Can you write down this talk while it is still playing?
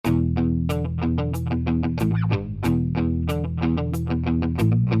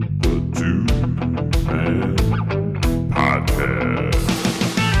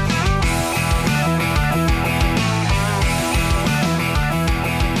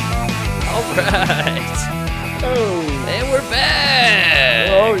Right. Oh. And we're back.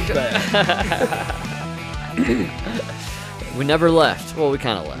 We're always back. We never left. Well, we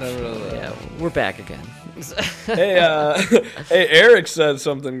kind of left. Never left. Yeah, we're back again. Hey, Eric said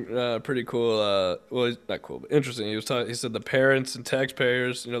something pretty cool. Well, he's not cool, but interesting. He said the parents and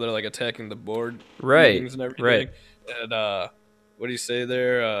taxpayers, they're like attacking the board meetings and everything. Right. And what do you say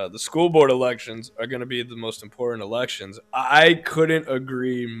there? The school board elections are going to be the most important elections. I couldn't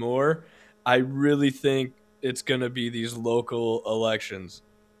agree more. I really think it's going to be these local elections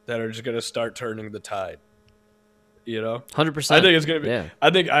that are just going to start turning the tide. 100%. I think it's going to be. Yeah. I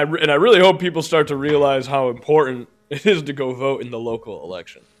really hope people start to realize how important it is to go vote in the local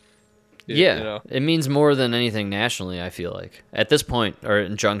election. It means more than anything nationally, I feel like, at this point, or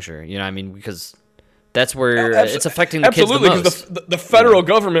in juncture, because that's where it's affecting the kids the most. Absolutely, because the federal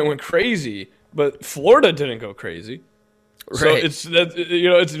government went crazy, but Florida didn't go crazy. Right. So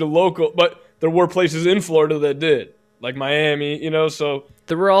it's the local, but there were places in Florida that did, like Miami, so.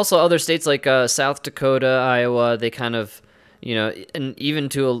 There were also other states like South Dakota, Iowa, they kind of, and even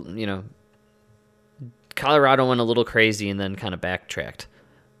to, Colorado went a little crazy and then kind of backtracked,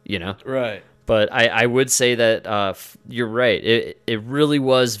 Right. But I would say that you're right. It really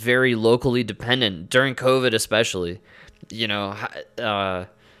was very locally dependent during COVID, especially.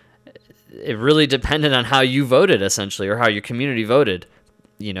 It really depended on how you voted, essentially, or how your community voted.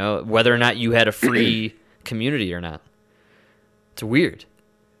 Whether or not you had a free community or not. It's weird.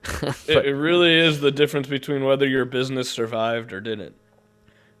 It really is the difference between whether your business survived or didn't.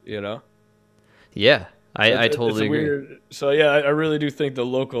 Yeah. I totally agree. So yeah, I really do think the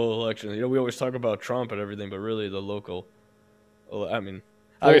local election. We always talk about Trump and everything, but really the local. I mean,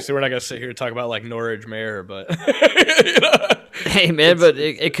 obviously we're not gonna sit here and talk about like Norwich mayor, but. Hey man, but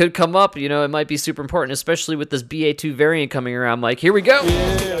it could come up. It might be super important, especially with this BA2 variant coming around. Mike, here we go.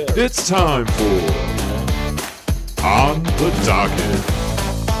 Yeah. It's time for On the Docket,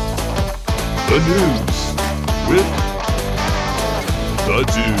 the news with the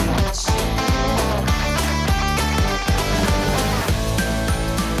dudes.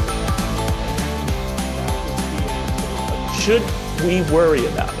 Should we worry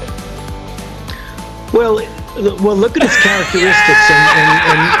about it? Well, look at its characteristics,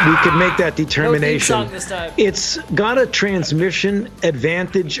 and we could make that determination. No theme song this time. It's got a transmission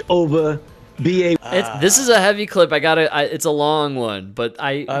advantage over BA. This is a heavy clip. It's a long one, but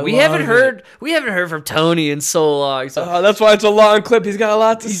we haven't heard from Tony in so long. So That's why it's a long clip. He's got a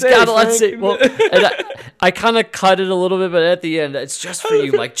lot to say. He's got a lot to say. Well, and I kind of cut it a little bit, but at the end, it's just for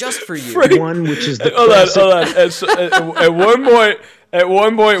you, Mike. Just for you. One, which is the Hold on. At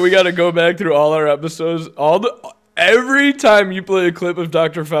one point, we got to go back through all our episodes. Every time you play a clip of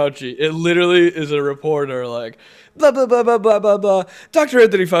Dr. Fauci, it literally is a reporter like, blah, blah, blah, blah, blah, blah, blah. Dr.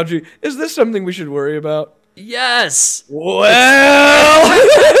 Anthony Fauci, is this something we should worry about? Yes. Well,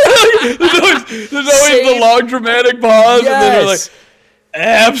 there's always the long dramatic pause, Yes. and then they're like,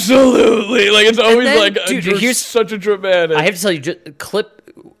 absolutely. Like, it's always then, dude, here's such a dramatic. I have to tell you,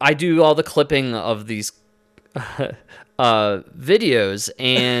 I do all the clipping of these videos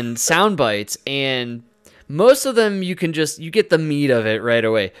and sound bites, and most of them you get the meat of it right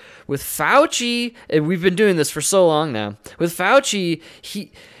away. With Fauci, and we've been doing this for so long now. With Fauci,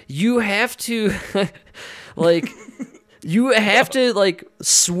 you have to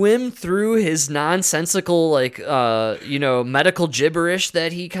swim through his nonsensical medical gibberish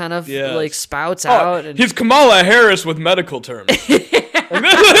that he kind of spouts out. And he's Kamala Harris with medical terms.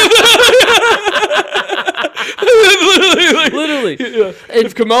 Literally. Yeah.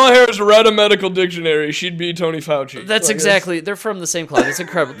 If Kamala Harris read a medical dictionary, she'd be Tony Fauci. That's exactly. They're from the same cloth. It's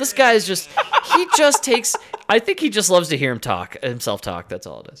incredible. This guy is I think he just loves to hear himself talk. That's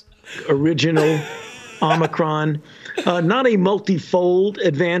all it is. Original Omicron, not a multifold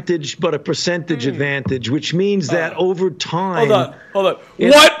advantage, but a percentage advantage, which means that over time. Hold on.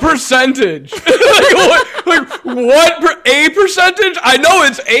 What percentage? A percentage? I know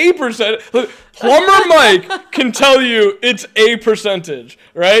it's a percent. Plumber Mike can tell you it's a percentage,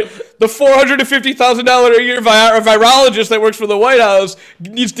 right? The $450,000 a year virologist that works for the White House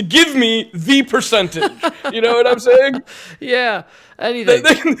needs to give me the percentage. You know what I'm saying? Yeah.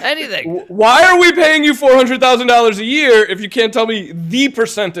 Anything. Why are we paying you $400,000 a year if you can't tell me the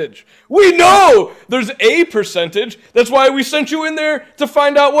percentage? We know there's a percentage. That's why we sent you in there to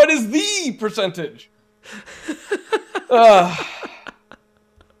find out what is the percentage.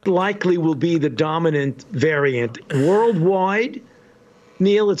 Likely will be the dominant variant. Worldwide,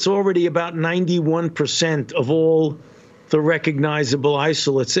 Neil, it's already about 91% of all the recognizable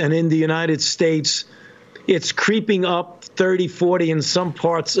isolates. And in the United States, It's creeping up 30, 40, in some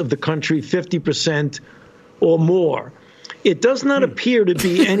parts of the country, 50% or more. It does not appear to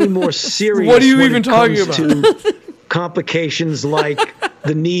be any more serious. What are you when even it talking comes about? to complications like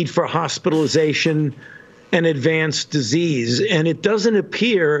the need for hospitalization and advanced disease. And it doesn't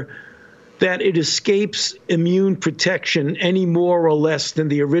appear that it escapes immune protection any more or less than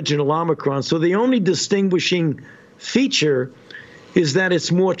the original Omicron. So the only distinguishing feature is that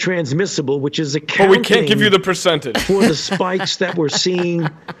it's more transmissible, which is But accounting we can't give you the percentage. for the spikes that we're seeing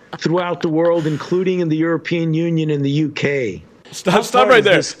throughout the world, including in the European Union and the UK. Stop right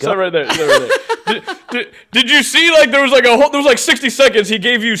there. Stop right there. Did you see, like, there was like 60 seconds he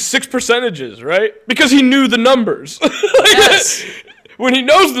gave you 6 percentages, right? Because he knew the numbers. Yes. When he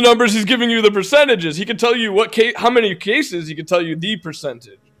knows the numbers, he's giving you the percentages. He can tell you how many cases, he can tell you the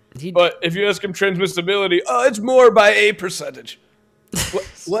percentage. But if you ask him transmissibility, it's more by a percentage.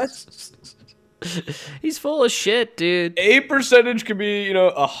 What? He's full of shit, dude. A percentage could be,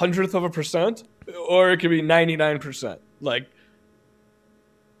 0.1%, or it could be 99%. Like,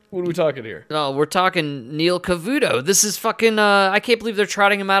 what are we talking here? No, we're talking Neil Cavuto. This is fucking, I can't believe they're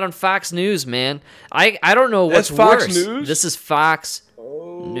trotting him out on Fox News, man. I don't know what's That's Fox worse. News? This is Fox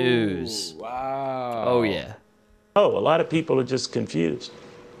News. Wow. Oh, yeah. Oh, a lot of people are just confused.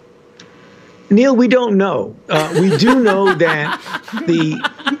 Neil, we don't know. We do know that the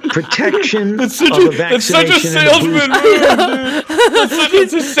protection of a That's such a vaccination and a salesman move, dude.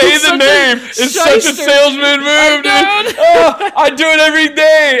 To say the name is such a shyster. salesman move, dude. Oh, I do it every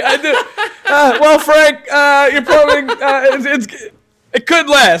day. I do. Well, Frank, your plumbing, it could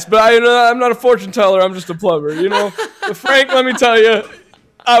last, but I'm not a fortune teller. I'm just a plumber, But Frank, let me tell you,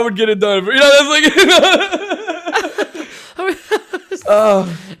 I would get it done. That's like.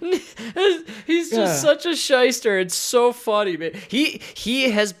 He's just such a shyster. It's so funny, man.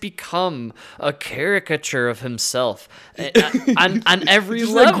 He has become a caricature of himself on every He's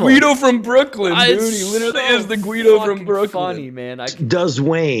level. like Guido from Brooklyn, dude. It's He literally so is the Guido from fucking Brooklyn. Funny, man. does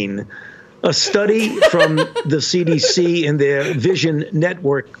wane. A study from the CDC and their Vision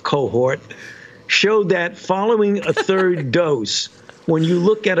Network cohort showed that following a third dose, when you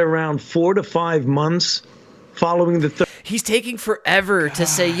look at around 4 to 5 months following the third He's taking forever to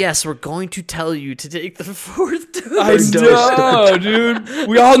say, yes, we're going to tell you to take the 4th dose. I know, dude.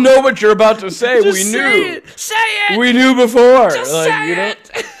 We all know what you're about to say. Just we say knew. it. Say it. We knew before. Just say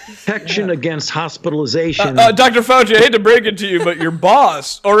it. protection against hospitalization. Dr. Fauci, I hate to break it to you, but your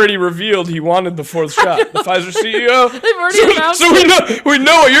boss already revealed he wanted the 4th shot. The Pfizer CEO. They've already announced So we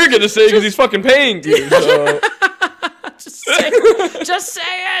know what you're gonna say because he's fucking paying you. So. Just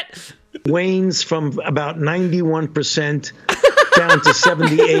say it. wanes from about 91% down to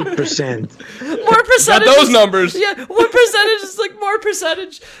 78%. More percentage. Got those numbers. Yeah, what percentage is like more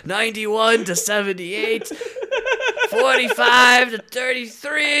percentage? 91 to 78, 45 to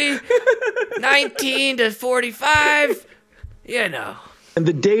 33, 19 to 45. You know. And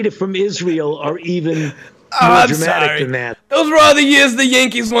the data from Israel are even more I'm dramatic sorry. than that. Those were all the years the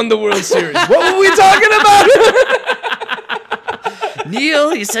Yankees won the World Series. What were we talking about?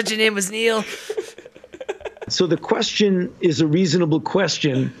 Neil, you said your name was Neil. So the question is a reasonable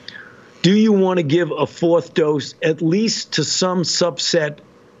question. Do you want to give a 4th dose at least to some subset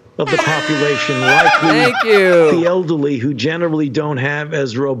of the population, likely Thank you. the elderly, who generally don't have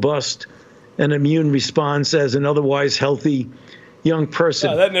as robust an immune response as an otherwise healthy young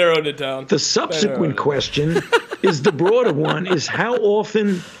person? That narrowed it down. The subsequent question is the broader one, is how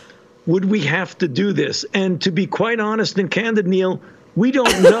often would we have to do this? And to be quite honest and candid, Neil, we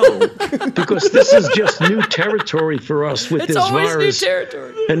don't know, because this is just new territory for us with It's this always virus. new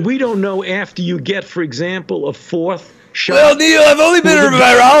territory. And we don't know after you get, for example, a 4th shot. Well, Neil, I've only been a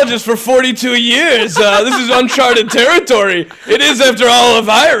virologist for 42 years. This is uncharted territory. It is, after all, a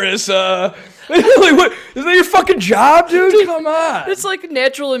virus. Like, what? Is that your fucking job, dude? Come on. It's like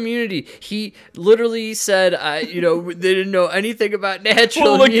natural immunity. He literally said, they didn't know anything about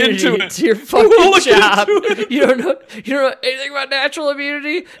natural We'll look immunity. into it. It's your fucking We'll look job. into it. You don't know anything about natural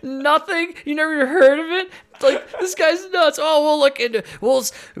immunity? Nothing? You never even heard of it? Like, this guy's nuts. Oh, we'll look into.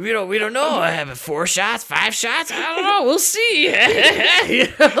 We don't know. I have 4 shots, 5 shots. I don't know. We'll see.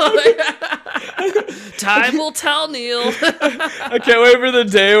 Time will tell, Neil. I can't wait for the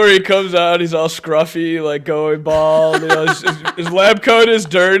day where he comes out. He's all scruffy, like going bald. His lab coat is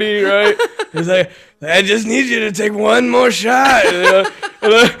dirty, right? He's like, I just need you to take one more shot.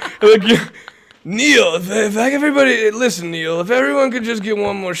 Neil, if everybody listen, Neil, if everyone could just get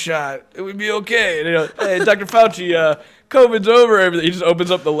one more shot, it would be okay. Hey, Dr. Fauci, COVID's over. Everything. He just opens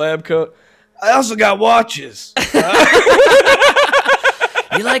up the lab coat. I also got watches.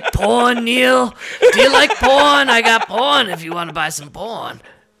 You like porn, Neil? Do you like porn? I got porn if you want to buy some porn.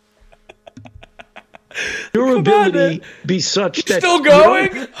 Durability be such that Still you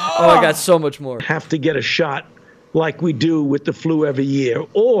going? don't Oh, I got so much more. have to get a shot like we do with the flu every year,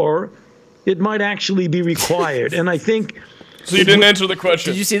 or it might actually be required. And I think So you didn't answer the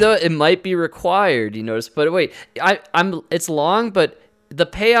question. Did you see though? It might be required. You notice, but wait, I'm. It's long, but the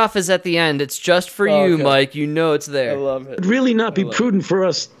payoff is at the end. It's just for you, Okay. Mike. You know it's there. I love it. it'd really not be prudent for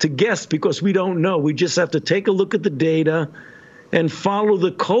us to guess because we don't know. We just have to take a look at the data and follow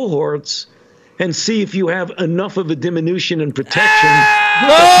the cohorts and see if you have enough of a diminution in protection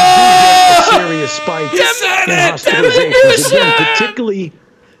that you do get a serious spike in hospitalizations. Again, particularly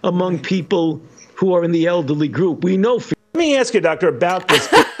among people who are in the elderly group. We know Let me ask you, doctor, about this.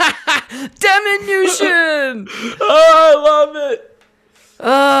 Diminution. Oh, I love it.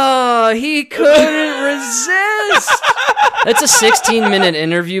 Oh, he couldn't resist. That's a 16-minute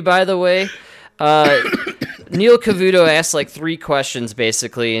interview, by the way. Neil Cavuto asks like 3 questions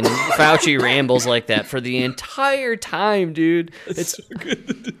basically, and Fauci rambles like that for the entire time, dude. It's so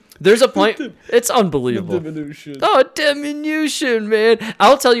good. There's a point. It's unbelievable. Diminution. Oh, diminution, man.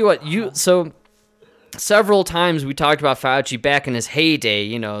 I'll tell you what. So several times we talked about Fauci back in his heyday.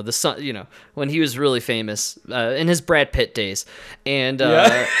 You know, when he was really famous in his Brad Pitt days, and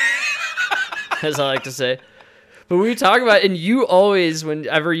as I like to say. But we talk about, and you always,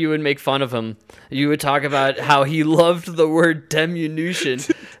 whenever you would make fun of him, you would talk about how he loved the word diminution.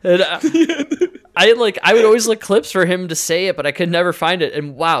 And I would always look clips for him to say it, but I could never find it.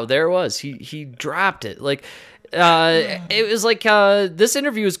 And wow, there it was. He dropped it. Like, it was like, this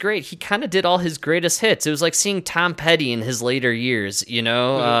interview was great. He kind of did all his greatest hits. It was like seeing Tom Petty in his later years, you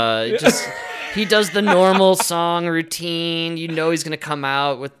know, he does the normal song routine. You know, he's going to come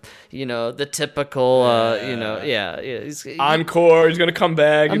out with, you know, the typical, he's Encore. He's gonna come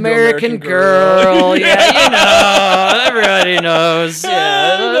back. and do American Girl. Yeah, you know, everybody knows.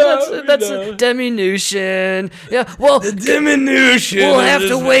 Yeah, that's a diminution. Yeah, well, Diminution. we'll have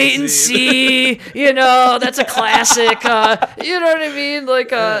to wait and see. You know, that's a classic. You know what I mean?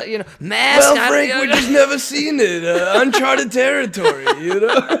 Like, you know, Mask. Well, Frank, we just never seen it. Uncharted territory, you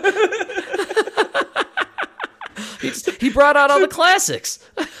know. He brought out all the classics.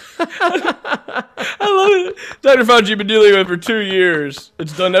 I love it. Dr. Fauci, you've been dealing with it for 2 years.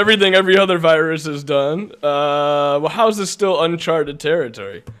 It's done everything every other virus has done. Well, how is this still uncharted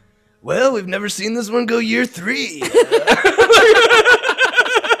territory? Well, we've never seen this one go year 3.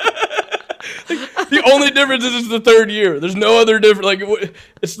 The only difference is it's the 3rd year. There's no other difference. Like,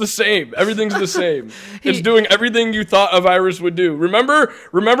 it's the same. Everything's the same. It's doing everything you thought a virus would do. Remember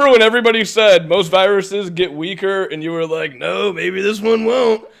when everybody said most viruses get weaker, and you were like, no, maybe this one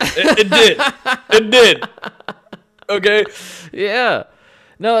won't. It did. It did. Okay. Yeah.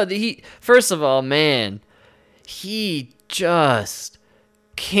 No, first of all, man, he just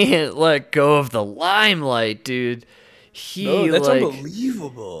can't let go of the limelight, dude. That's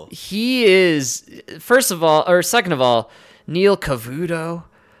unbelievable. He is, second of all, Neil Cavuto,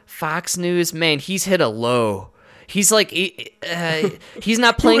 Fox News, man, he's hit a low. He's like, he's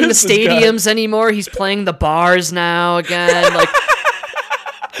not playing the is this guy? stadiums anymore. He's playing the bars now again. Like,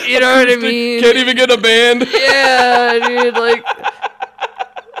 you know what I mean? Can't even get a band. Yeah, dude, like,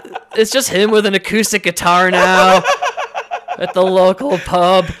 it's just him with an acoustic guitar now at the local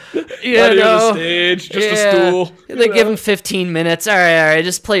pub. You Not even know? a stage, just a stool. They give him 15 minutes. All right,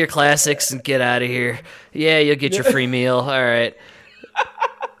 just play your classics and get out of here. Yeah, you'll get your free meal. All right.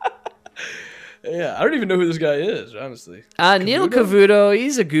 Yeah, I don't even know who this guy is, honestly. Neil Cavuto,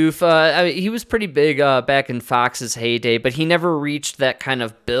 he's a goof. I mean, he was pretty big back in Fox's heyday, but he never reached that kind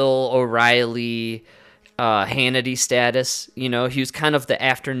of Bill O'Reilly, Hannity status. You know, he was kind of the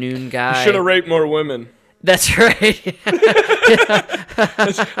afternoon guy. Should have raped more women. That's right.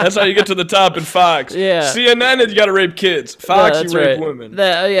 That's how you get to the top in Fox. Yeah. CNN, you got to rape kids. Fox, that's you rape right. women.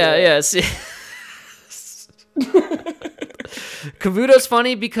 Yeah. See. Cavuto's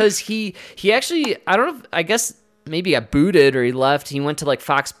funny because he actually, I don't know, I guess maybe got booted or he left. He went to like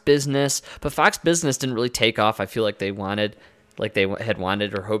Fox Business, but Fox Business didn't really take off. I feel like they had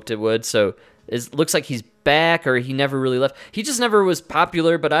wanted or hoped it would. So it looks like he's back, or he never really left. He just never was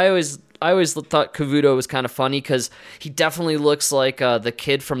popular, but I always thought Cavuto was kind of funny because he definitely looks like the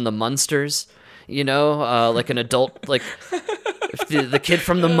kid from the Munsters, you know, like an adult, like if the kid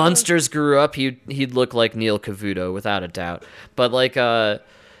from the Munsters grew up, he'd look like Neil Cavuto without a doubt. But like,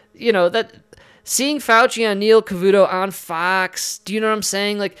 you know, that seeing Fauci on Neil Cavuto on Fox, do you know what I'm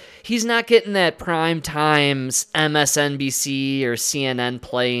saying? Like, he's not getting that prime times MSNBC or CNN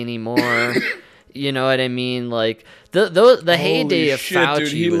play anymore. You know what I mean? Like the heyday Holy of shit, Fauci dude,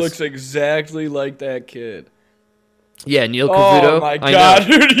 he was, looks exactly like that kid. yeah, Neil Cavuto. Oh my I god,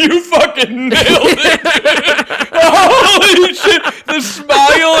 know. dude, you fucking nailed it, dude. Holy shit, the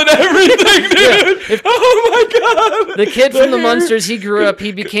smile and everything, dude. Oh my god. The kid from the hair. Munsters, he grew up,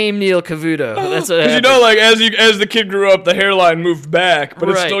 he became Neil Cavuto. That's what 'Cause happened. you know, like as the kid grew up, the hairline moved back, but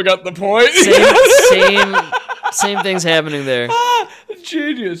it Right. still got the point. Same thing's happening there.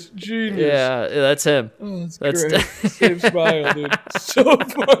 Genius. Yeah, that's him. That's That's great. Same smile, dude. So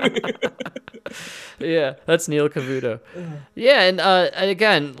funny. Yeah, that's Neil Cavuto. Yeah, and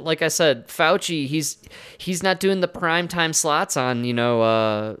again, like I said, Fauci, he's not doing the primetime slots on,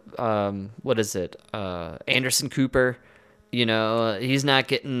 what is it? Anderson Cooper. He's not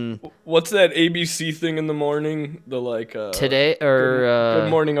getting What's that ABC thing in the morning? The Today or Good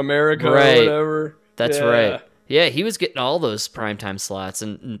Morning America right. or whatever. That's Yeah. right. Yeah, he was getting all those primetime slots,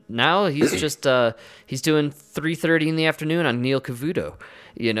 and now he's just he's doing 3:30 in the afternoon on Neil Cavuto.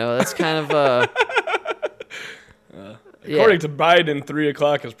 That's kind of According to Biden,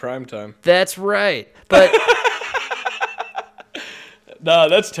 3:00 is prime time. That's right. But Nah,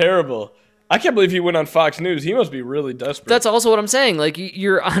 that's terrible. I can't believe he went on Fox News. He must be really desperate. that's also what I'm saying. Like,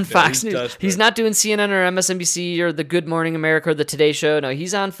 you're on Fox he's News. desperate. He's not doing CNN or MSNBC or the Good Morning America or the Today Show. No,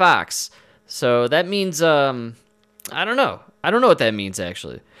 he's on Fox. So that means I don't know. I don't know what that means,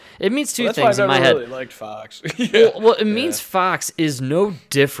 actually. It means two That's things why in I my never head. really liked Fox. Yeah. Well, it means Fox is no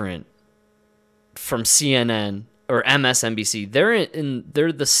different from CNN or MSNBC.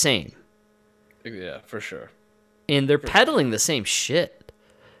 They're the same, Yeah, for sure. and they're peddling the same shit.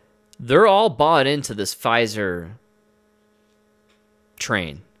 They're all bought into this Pfizer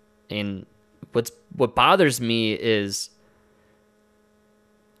train, and what bothers me is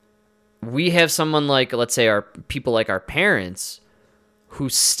we have someone like, let's say, our people like our parents who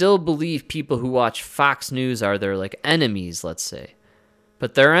still believe people who watch Fox News are their like enemies, let's say.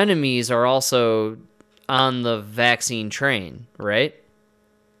 But their enemies are also on the vaccine train, right?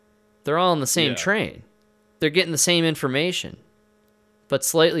 They're all on the same Yeah. train. They're getting the same information, but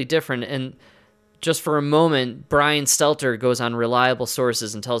slightly different. And just for a moment, Brian Stelter goes on reliable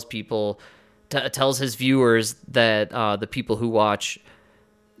sources and tells tells his viewers that the people who watch,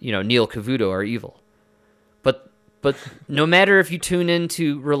 Neil Cavuto are evil. But no matter if you tune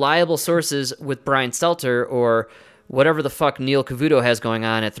into reliable sources with Brian Stelter or whatever the fuck Neil Cavuto has going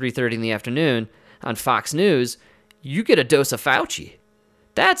on at 3:30 in the afternoon on Fox News, you get a dose of Fauci.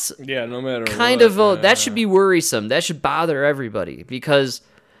 That's Yeah, no matter kind what, of that should be worrisome. That should bother everybody because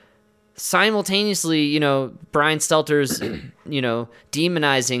simultaneously, Brian Stelter's,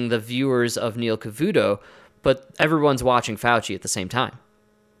 demonizing the viewers of Neil Cavuto, but everyone's watching Fauci at the same time.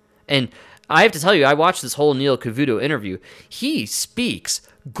 And I have to tell you, I watched this whole Neil Cavuto interview. He speaks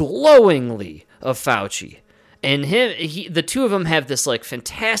glowingly of Fauci. And the two of them have this like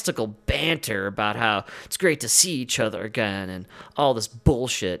fantastical banter about how it's great to see each other again and all this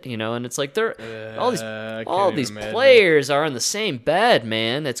bullshit, and it's like all can't these even imagine. players are in the same bed,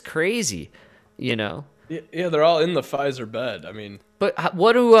 man. It's crazy, Yeah, they're all in the Pfizer bed. I mean, But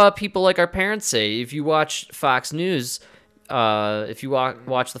what do people like our parents say? If you watch Fox News, if you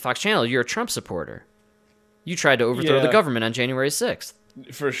watch the Fox channel, you're a Trump supporter. You tried to overthrow the Yeah. government on January 6th.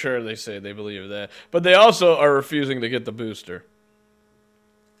 for sure they say they believe that. But they also are refusing to get the booster.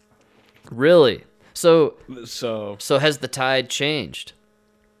 Really? So So, has the tide changed?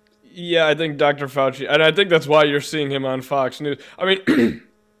 yeah, I think Dr. Fauci, and I think that's why you're seeing him on Fox News. I mean,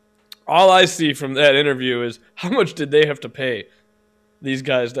 all I see from that interview is how much did they have to pay these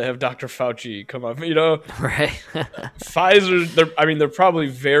guys to have Dr. Fauci come up? Right. Pfizer's, they're probably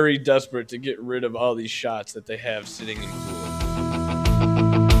very desperate to get rid of all these shots that they have sitting in cooling.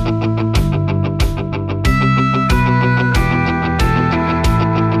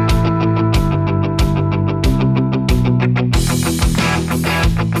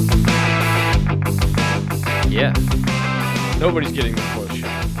 Yeah. Nobody's getting the fourth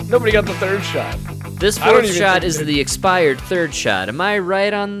shot. Nobody got the third shot. This I don't fourth even shot think is they- the expired third shot. Am I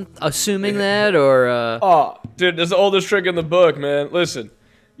right on assuming that, or Oh, dude, that's the oldest trick in the book, man. Listen,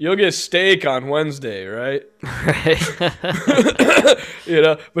 you'll get steak on Wednesday, right? right?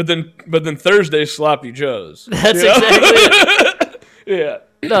 But then Thursday, sloppy joes. That's exactly it. Yeah.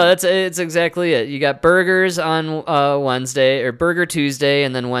 No, it's exactly it. You got burgers on Wednesday or Burger Tuesday,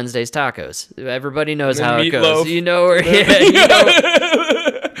 and then Wednesday's tacos. Everybody knows And how then it goes. meatloaf. You know where,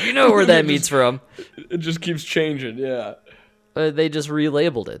 you know where that meat's from. It just keeps changing, yeah. They just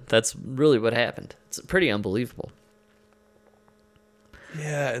relabeled it. That's really what happened. It's pretty unbelievable.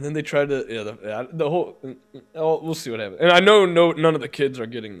 Yeah, and then they tried to the whole. Oh, we'll see what happens. And I know none of the kids are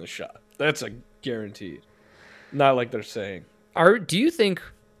getting the shot. That's a guaranteed. Not like they're saying. Do you think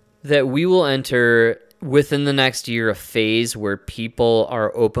that we will enter within the next year a phase where people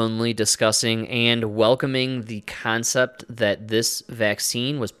are openly discussing and welcoming the concept that this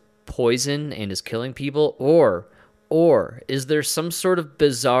vaccine was poison and is killing people? Or is there some sort of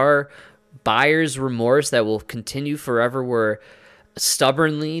bizarre buyer's remorse that will continue forever, where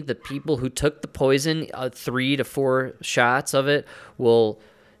stubbornly the people who took the poison, 3 to 4 shots of it, will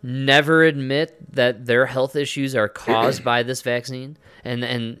never admit that their health issues are caused by this vaccine?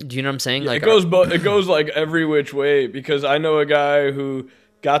 And do you know what I'm saying? Like, it goes like every which way, because I know a guy who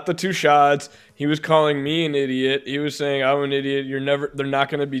got the 2 shots. He was calling me an idiot. He was saying, I'm an idiot. They're not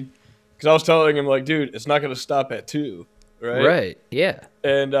going to be, because I was telling him, like, dude, it's not going to stop at 2, right? Right, yeah.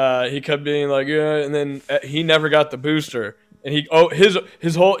 And he kept being like, yeah, and then he never got the booster. And he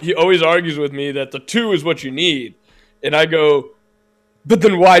always argues with me that the 2 is what you need. And I go, but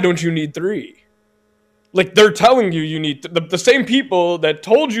then why don't you need 3? Like, they're telling you need the same people that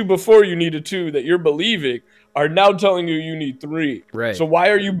told you before you needed 2 that you're believing are now telling you need 3. Right. So why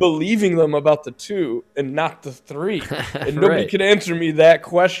are you believing them about the 2 and not the 3? And nobody Right. can answer me that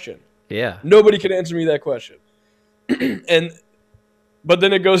question. Yeah. Nobody can answer me that question. But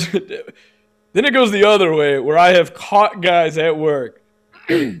then it goes the other way, where I have caught guys at work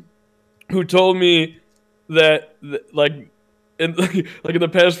who told me that in the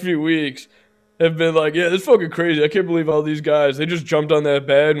past few weeks have been like, yeah, this is fucking crazy. I can't believe all these guys, they just jumped on that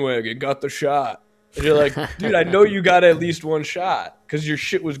bandwagon, got the shot. And you're like, dude, I know you got at least 1 shot because your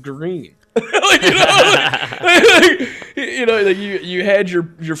shit was green. Like, you had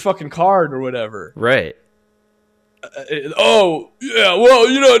your fucking card or whatever. Right. Oh, yeah, well,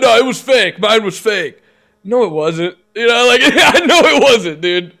 no, it was fake. Mine was fake. No, it wasn't. I know it wasn't,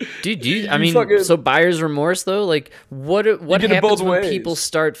 dude. Dude, so buyer's remorse, though? Like, what happens when people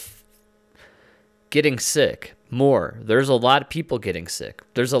start getting sick more? There's a lot of people getting sick.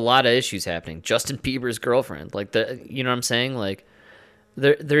 There's a lot of issues happening. Justin Bieber's girlfriend. Like, you know what I'm saying? Like,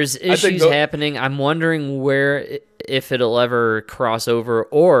 there's issues happening. I'm wondering if it'll ever cross over,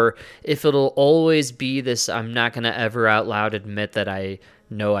 or if it'll always be this, I'm not going to ever out loud admit that I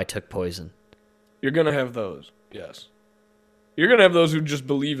know I took poison. You're going to have those, yes. You're going to have those who just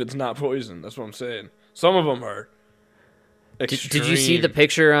believe it's not poison. That's what I'm saying. Some of them are extreme. Did you see the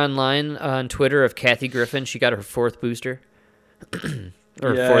picture online on Twitter of Kathy Griffin? She got her 4th booster. Or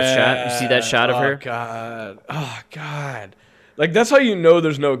 4th shot. You see that shot of her? Oh, God. Like, that's how you know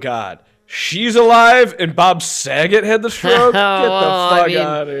there's no God. She's alive, and Bob Saget had the stroke? Get the fuck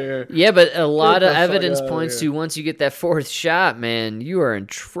out of here. Yeah, but a lot of evidence points to once you get that 4th shot, man, you are in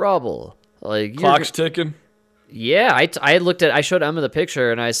trouble. Like, clock's ticking. Yeah, I showed Emma the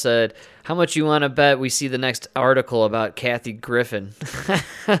picture, and I said, how much you want to bet we see the next article about Kathy Griffin?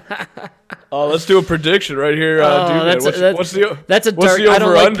 Oh, let's do a prediction right here. That's a dark. I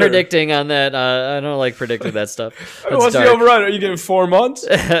don't like predicting on that. I don't like predicting that stuff. What's the over-under? Are you giving 4 months?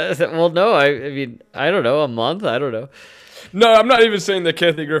 Well, no. I mean, I don't know. A month? I don't know. No, I'm not even saying that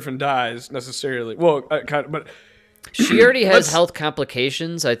Kathy Griffin dies necessarily. Well, kind of, but she already has health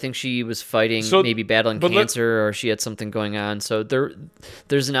complications. I think she was fighting, maybe battling cancer, or she had something going on. So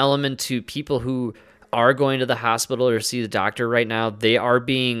there's an element to people who are going to the hospital or see the doctor right now. They are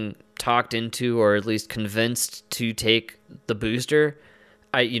being talked into, or at least convinced to take the booster.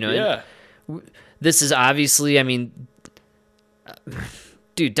 This is obviously, I mean,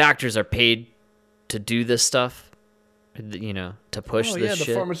 dude, doctors are paid to do this stuff, to push this shit.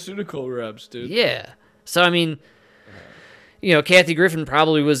 The pharmaceutical reps, dude. Yeah. So, I mean, Kathy Griffin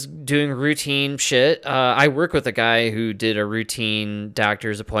probably was doing routine shit. I work with a guy who did a routine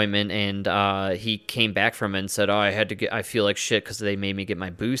doctor's appointment, and he came back from it and said, I feel like shit because they made me get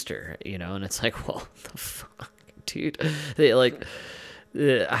my booster, and it's like, well, the fuck, dude?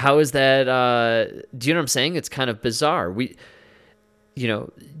 How is that? Do you know what I'm saying? It's kind of bizarre. Do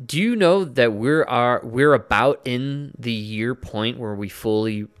you know that we're about in the year point where we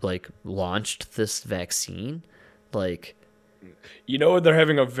fully launched this vaccine? You know what they're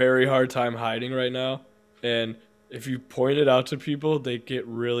having a very hard time hiding right now? And if you point it out to people, they get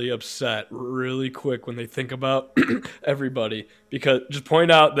really upset really quick when they think about everybody. Because just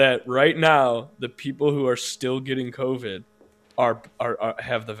point out that right now, the people who are still getting COVID are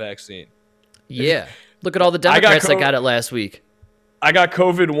have the vaccine. Yeah. Look at all the Democrats that got it last week. I got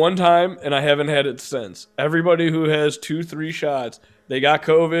COVID one time, and I haven't had it since. Everybody who has 2-3 shots, they got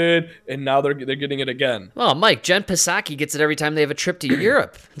COVID, and now they're getting it again. Oh, Mike, Jen Psaki gets it every time they have a trip to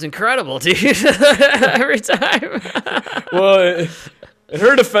Europe. It's incredible, dude. Every time. Well, In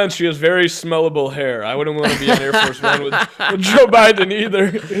her defense, she has very smellable hair. I wouldn't want to be on Air Force One with Joe Biden either.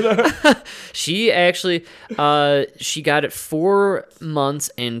 You know? She actually, she got it 4 months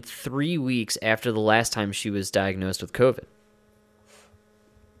and 3 weeks after the last time she was diagnosed with COVID.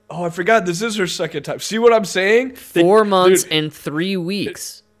 Oh, I forgot. This is her second time. See what I'm saying? 4 months Dude, and 3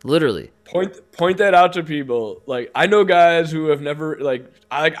 weeks, literally. Point that out to people. Like, I know guys who have never, like,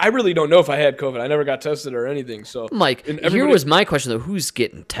 I really don't know if I had COVID. I never got tested or anything. So, Mike, here was my question though: who's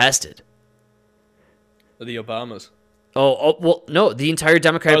getting tested? The Obamas. Oh, well, no, the entire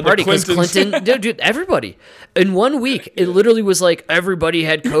Democratic the Party, because Clintons. Clinton, dude, everybody. In 1 week, it literally was like everybody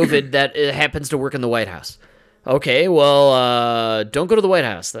had COVID that happens to work in the White House. Okay, well, don't go to the White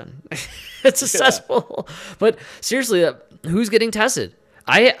House then. It's a cesspool. But seriously, who's getting tested?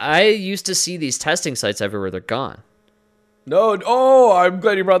 I used to see these testing sites everywhere. They're gone. No, oh, I'm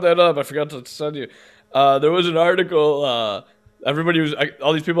glad you brought that up. I forgot to send you. There was an article.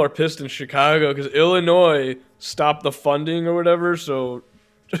 All these people are pissed in Chicago because Illinois stopped the funding or whatever. So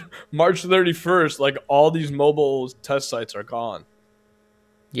March 31st, like all these mobile test sites are gone.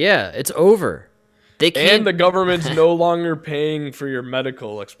 Yeah, it's over. They can't. And the government's no longer paying for your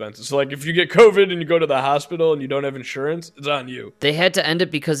medical expenses. So, like, if you get COVID and you go to the hospital and you don't have insurance, it's on you. They had to end it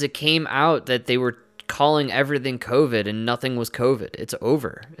because it came out that they were calling everything COVID and nothing was COVID. It's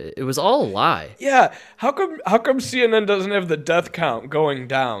over. It was all a lie. Yeah, how come CNN doesn't have the death count going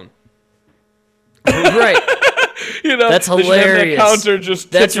down? Right. You know, That's they should have hilarious. that counter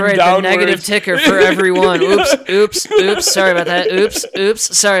just That's ticking right. downwards. The negative ticker for everyone. Oops. Sorry about that.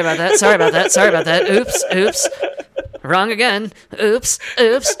 Oops. Sorry about that. Oops. Wrong again. Oops.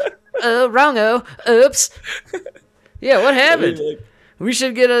 Wrongo. Oops. Yeah, what happened? We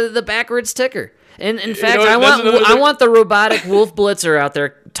should get the backwards ticker. And in fact, know, I want the robotic Wolf Blitzer out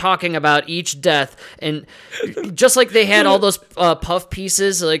there talking about each death, and just like they had all those puff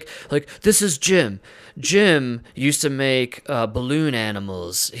pieces, like this is Jim. Jim used to make balloon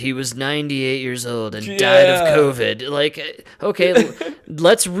animals. He was 98 years old and died of COVID. Like, okay,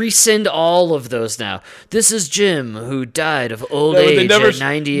 let's rescind all of those now. This is Jim who died of old age at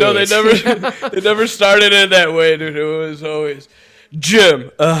 98. No, they never started it that way, dude. It was always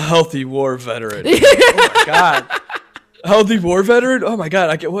Jim, a healthy war veteran. Oh my god, healthy war veteran. Oh my god,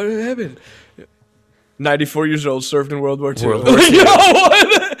 I get what happened. 94 years old, served in World War II. Yo,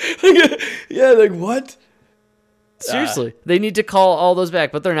 what? Yeah, like what? Seriously, they need to call all those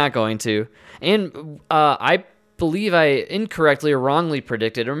back, but they're not going to. And I believe I incorrectly or wrongly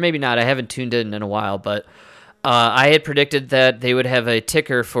predicted, or maybe not, I haven't tuned in a while, but I had predicted that they would have a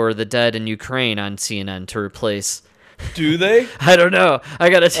ticker for the dead in Ukraine on CNN to replace. Do they? I don't know. I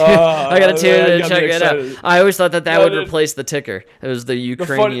gotta tune in and check it out. I always thought that would replace the ticker. It was the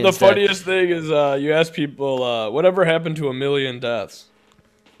Ukrainian. The funniest thing is you ask people, whatever happened to 1 million deaths?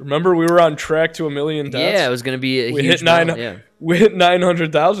 Remember, we were on track to 1 million deaths. Yeah, it was gonna be a we huge hit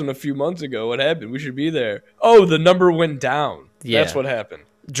 900,000 a few months ago. What happened? We should be there. Oh, the number went down. Yeah. That's what happened.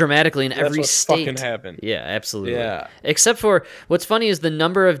 Dramatically in every what state. Fucking happened. Yeah, absolutely. Yeah. Except for what's funny is the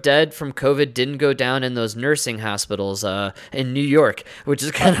number of dead from COVID didn't go down in those nursing hospitals in New York, which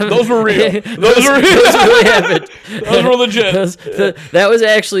is kind of Those were real. Those really happened. Those were legit. That was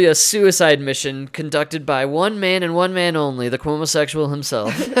actually a suicide mission conducted by one man and one man only, the homosexual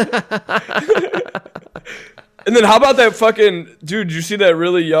himself. And then how about that fucking dude? Did you see that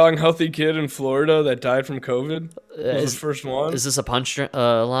really young, healthy kid in Florida that died from COVID? Was his first one? Is this a punch line?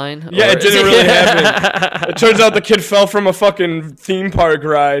 Yeah, Or- it didn't really happen. It turns out the kid fell from a fucking theme park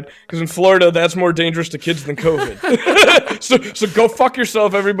ride because in Florida that's more dangerous to kids than COVID. so go fuck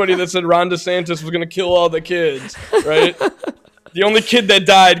yourself, everybody that said Ron DeSantis was gonna kill all the kids, right? The only kid that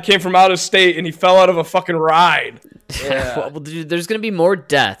died came from out of state and he fell out of a fucking ride. Yeah. Well, dude, there's going to be more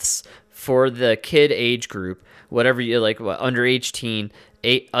deaths for the kid age group, whatever you like, under age 18.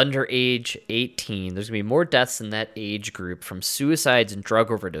 There's going to be more deaths in that age group from suicides and drug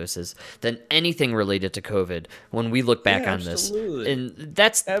overdoses than anything related to COVID when we look back on absolutely. this. And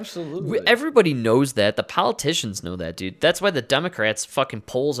that's Absolutely. everybody knows that. The politicians know that, dude. That's why the Democrats' fucking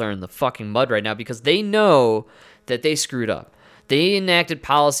polls are in the fucking mud right now, because they know that they screwed up. They enacted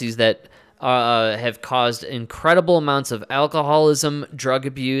policies that have caused incredible amounts of alcoholism, drug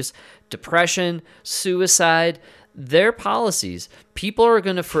abuse, depression, suicide. Their policies, people are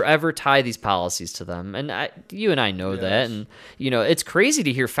going to forever tie these policies to them. And you and I know that. And, it's crazy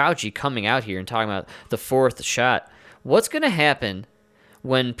to hear Fauci coming out here and talking about the fourth shot. What's going to happen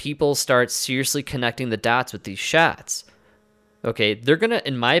when people start seriously connecting the dots with these shots? Okay, they're going to,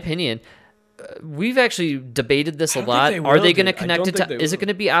 in my opinion, we've actually debated this a don't lot. think they Are will, they going to dude. I connect don't it think to? they Is it will. going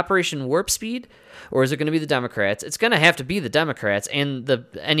to be Operation Warp Speed, or is it going to be the Democrats? It's going to have to be the Democrats and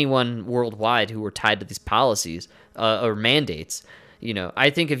anyone worldwide who were tied to these policies or mandates. You know, I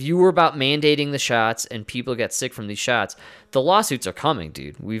think if you were about mandating the shots and people get sick from these shots, the lawsuits are coming,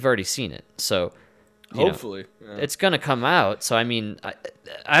 dude. We've already seen it. So, you know, Hopefully. Yeah. it's going to come out. So, I mean,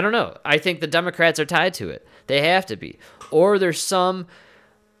 I don't know. I think the Democrats are tied to it. They have to be. Or there's some,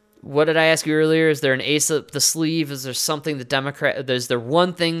 what did I ask you earlier? Is there an ace up the sleeve? Is there something is there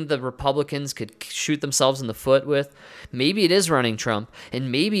one thing the Republicans could shoot themselves in the foot with? Maybe it is running Trump,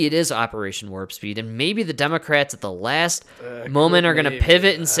 and maybe it is Operation Warp Speed, and maybe the Democrats at the last moment are going to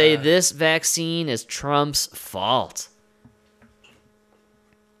pivot and say this vaccine is Trump's fault.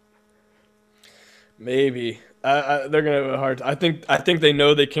 Maybe. They're gonna have a hard. I think they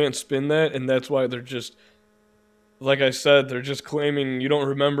know they can't spin that, and that's why they're just, like I said, they're just claiming you don't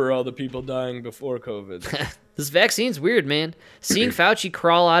remember all the people dying before COVID. This vaccine's weird, man. Seeing Fauci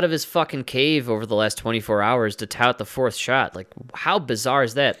crawl out of his fucking cave over the last 24 hours to tout the fourth shot, like, how bizarre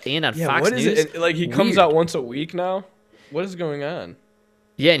is that? And on Fox what News, is it? Like he comes weird. out once a week now. What is going on?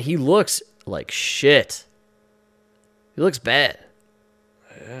 Yeah, and he looks like shit. He looks bad.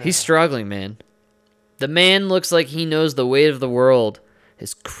 Yeah. He's struggling, man. The man looks like he knows the weight of the world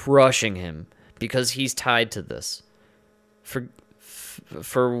is crushing him because he's tied to this.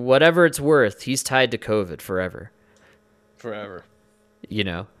 For whatever it's worth, he's tied to COVID forever. Forever. You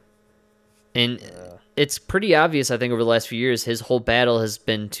know? And it's pretty obvious, I think, over the last few years, his whole battle has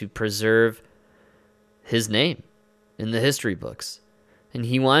been to preserve his name in the history books. And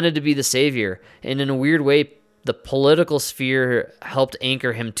he wanted to be the savior. And in a weird way, the political sphere helped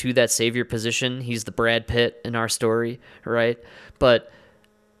anchor him to that savior position. He's the Brad Pitt in our story, right? But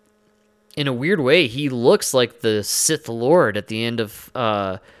in a weird way, he looks like the Sith Lord at the end of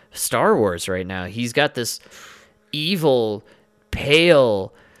Star Wars right now. He's got this evil,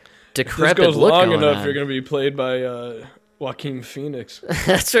 pale, decrepit This goes look long going enough, on. you're gonna be played by Joaquin Phoenix.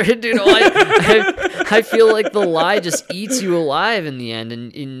 That's right, dude. I feel like the lie just eats you alive in the end,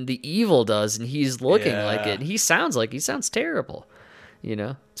 and the evil does, and he's looking like it. And he sounds terrible. You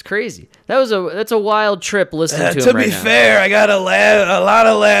know, it's crazy. That's a wild trip listening to him To right be now. fair, I got a lot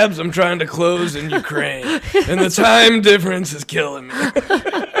of labs I'm trying to close in Ukraine, and the time difference is killing me.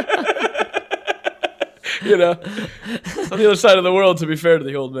 You know, on the other side of the world. To be fair to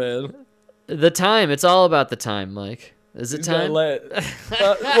the old man, The time. It's all about the time, Mike. Is it He's got time?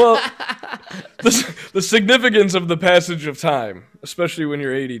 well, the significance of the passage of time, especially when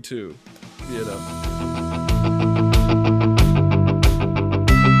you're 82. You know.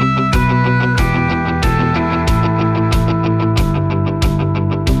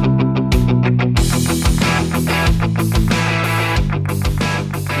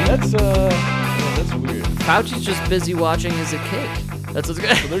 That's weird. Fauci's just busy watching Is It Cake. That's what's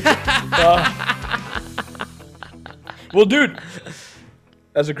good. Well, dude,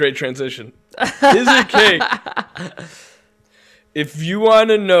 that's a great transition. Is It Cake? If you want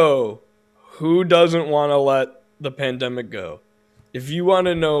to know who doesn't want to let the pandemic go, if you want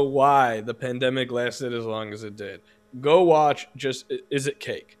to know why the pandemic lasted as long as it did, go watch just Is It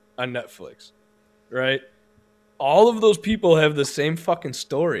Cake on Netflix, right? All of those people have the same fucking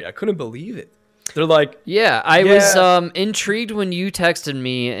story. I couldn't believe it. They're like, Yeah, I was intrigued when you texted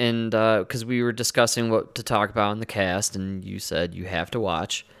me, and because we were discussing what to talk about in the cast, and you said you have to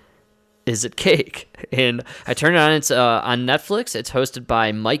watch Is It Cake? And I turned it on. It's on Netflix. It's hosted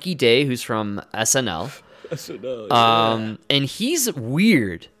by Mikey Day, who's from SNL. And he's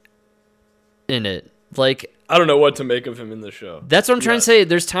weird in it. Like, I don't know what to make of him in the show. that's what I'm trying to say.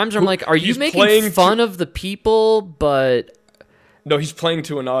 There's times where I'm like, are you He's making playing fun of the people? But No, he's playing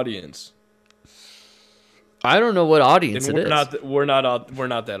to an audience. I don't know what audience And it is. we're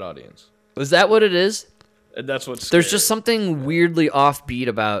not that audience. Is that what it is? And that's what's There's scary. just something weirdly offbeat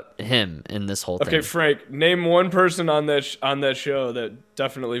about him in this whole Okay, thing. Frank, name one person on that show that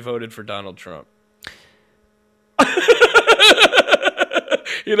definitely voted for Donald Trump.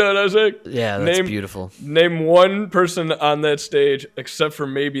 You know what I'm saying? Yeah, that's beautiful. Name one person on that stage, except for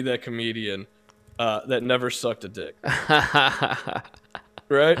maybe that comedian, that never sucked a dick.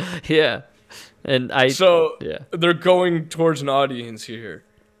 Right? Yeah. And So yeah. they're going towards an audience here.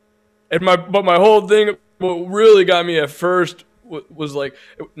 And my whole thing, what really got me at first was like,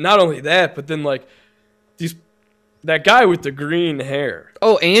 not only that, but then like that guy with the green hair.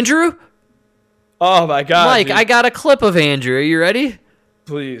 Oh, Andrew? Oh my God, Mike, dude. I got a clip of Andrew. Are you ready?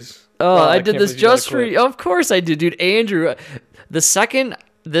 Please. Oh, Wow, I can't did this believe you got a just for clip. you. Of course I did, dude. Andrew, the second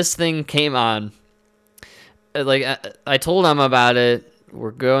this thing came on, like I told him about it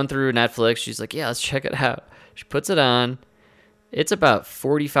we're going through Netflix. She's like, yeah, let's check it out. She puts it on. It's about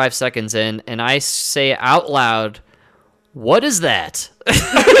 45 seconds in, and I say out loud, what is that?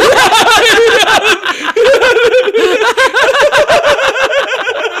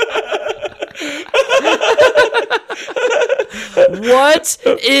 What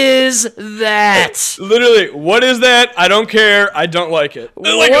is that? Literally, what is that? I don't care. I don't like it.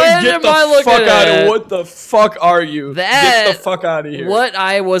 Like, What get am the I looking fuck out at? of what the fuck are you? That Get the fuck out of here. What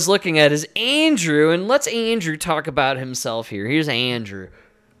I was looking at is Andrew, and let's Andrew talk about himself here. Here's Andrew.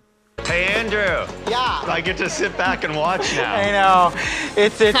 Hey, Andrew. Yeah. I get to sit back and watch now. I know.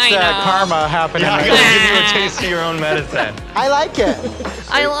 It's I know. karma happening. Yeah, I'm going to give you a taste of your own medicine. I like it.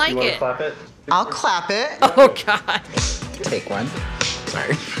 I like it. Clap it? I'll clap it. Oh, God. Take one.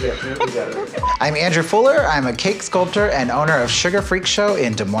 Sorry. I'm Andrew Fuller. I'm a cake sculptor and owner of Sugar Freak Show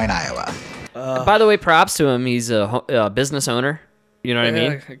in Des Moines, Iowa. By the way, props to him. He's a business owner. You know what I Yeah,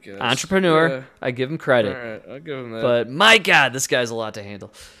 mean? I guess. Entrepreneur. Yeah. I give him credit. All right, I'll give him that. But my God, this guy's a lot to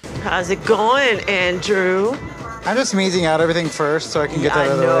handle. How's it going, Andrew? I'm just measing out everything first so I can get that I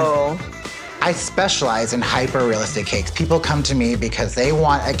out of the way. know. I specialize in hyper-realistic cakes. People come to me because they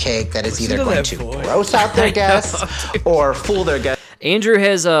want a cake that is either to going that to voice. gross out their guests or fool their guests. Andrew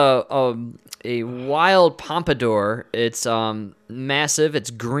has a wild pompadour. It's massive. It's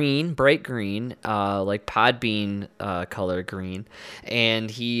green, bright green, like Podbean color green,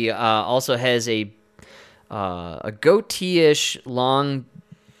 and he also has a goatee-ish long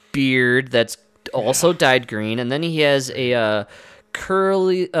beard that's also dyed green, and then he has a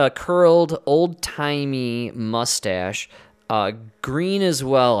curled old-timey mustache. Green as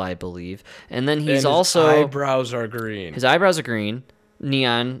well, I believe, and then he's And his also eyebrows are green. his eyebrows are green,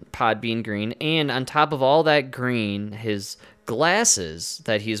 neon Podbean green, and on top of all that green, his glasses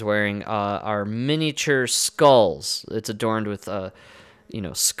that he's wearing are miniature skulls. It's adorned with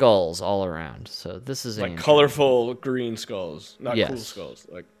skulls all around. So this is Like Andrew. colorful green skulls, not Yes. cool skulls.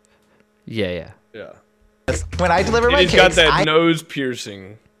 Like, Yeah. yeah. When I deliver And my he's got cakes, that nose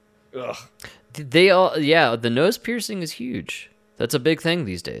piercing. Ugh. They all the nose piercing is huge. That's a big thing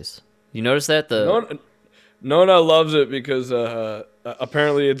these days. You notice that Nona loves it because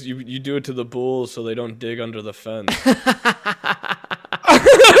apparently it's you do it to the bulls so they don't dig under the fence.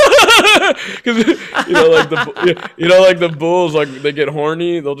 Because like the bulls, like they get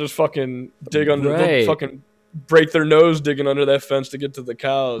horny, they'll just fucking dig under, Right. they'll fucking break their nose digging under that fence to get to the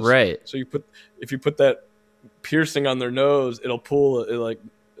cows. Right. So if you put that piercing on their nose, it'll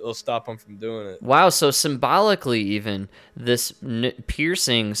it'll stop them from doing it. Wow, so symbolically, even this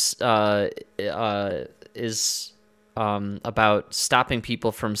piercing is about stopping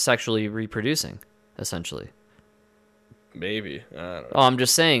people from sexually reproducing, essentially. Maybe, I don't know. Oh, I'm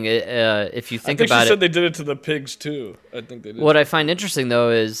just saying, if you I think think about she said it, they did it to the pigs too. I think they did. what I find interesting though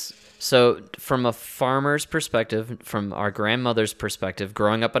is, so from a farmer's perspective, from our grandmother's perspective,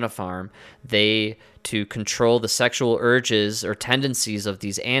 growing up on a farm, to control the sexual urges or tendencies of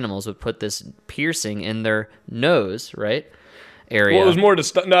these animals, would put this piercing in their nose, right? Area. Well, it was more to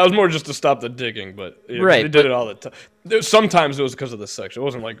it was more just to stop the digging, but Right, they did but- it all the time. Sometimes it was because of the sexual. It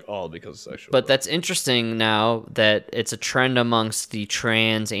wasn't like all because of sexual. But that's interesting now that it's a trend amongst the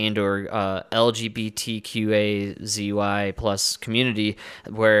trans and or LGBTQAZY plus community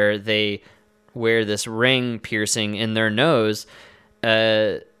where they wear this ring piercing in their nose,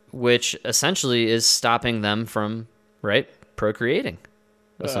 which essentially is stopping them from procreating.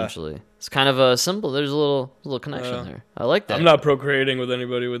 Essentially, it's kind of a symbol. There's a little connection there. I like that. I'm not procreating with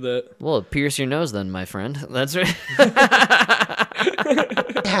anybody with that. Well, pierce your nose then, my friend. That's right.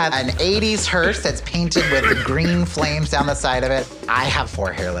 have an 80s hearse that's painted with green flames down the side of it. I have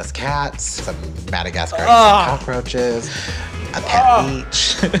 4 hairless cats, some Madagascar cockroaches, a pet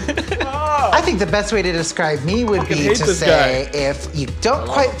leech. I think the best way to describe me would be hate to this say if you don't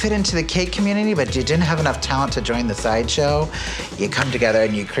quite fit into the cake community, but you didn't have enough talent to join the sideshow, you come together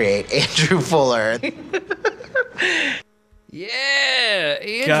and you create Andrew Fuller. Yeah,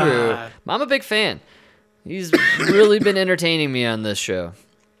 Andrew. God. I'm a big fan. He's really been entertaining me on this show.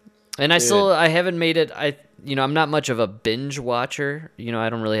 And I haven't made it. I'm not much of a binge watcher. I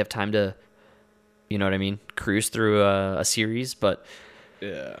don't really have time to, you know what I mean, cruise through a series. But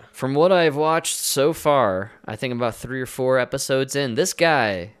Yeah. from what I've watched so far, I think about 3 or 4 episodes in, this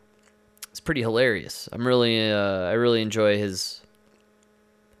guy is pretty hilarious. I really enjoy his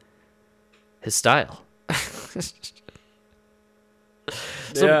style.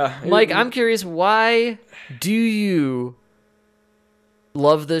 So, Yeah. Mike, I'm curious, why do you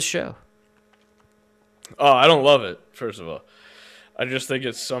love this show? Oh, I don't love it, first of all. I just think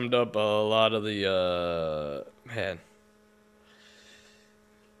it summed up a lot of the man.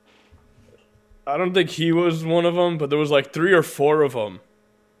 I don't think he was one of them, but there was like 3 or 4 of them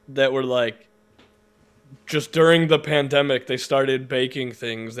that were like, just during the pandemic, they started baking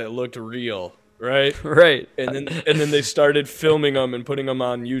things that looked real, right? Right. And then they started filming them and putting them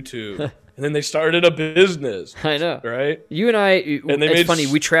on YouTube. And then they started a business. I know. Right? You and I, And they it's made funny,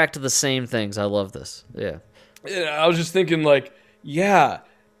 we tracked the same things. I love this. Yeah. And I was just thinking, like, yeah,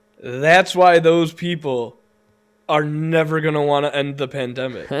 that's why those people are never going to want to end the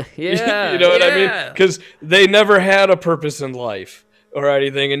pandemic. Yeah. You know what I mean? yeah. Because they never had a purpose in life or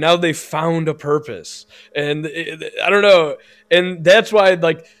anything, and now they found a purpose. And I don't know. And that's why,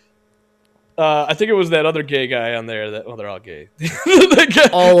 like, I think it was that other gay guy on there. Well, they're all gay.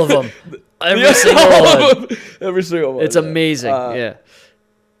 All of them. Every Yeah, single all one. of them. Every single one. It's amazing. Yeah.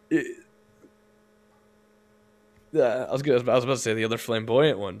 Yeah, I was about to say the other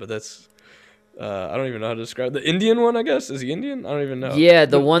flamboyant one, but that's I don't even know how to describe the Indian one. I guess is he Indian? I don't even know. Yeah,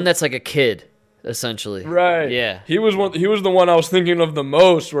 the one that's like a kid, essentially. Right. Yeah. He was the one I was thinking of the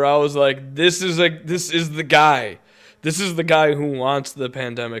most. Where I was like, this is the guy. This is the guy who wants the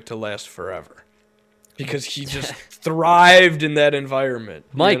pandemic to last forever, because he just thrived in that environment.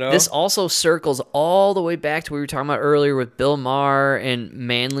 Mike, you know? this also circles all the way back to what we were talking about earlier with Bill Maher and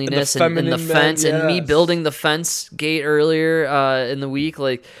manliness and the feminine fence men, and me yes. building the fence gate earlier in the week.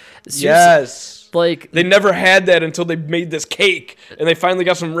 Like, seriously, Yes. like They never had that until they made this cake, and they finally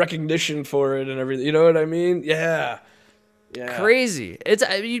got some recognition for it and everything. You know what I mean? Yeah. Yeah. crazy.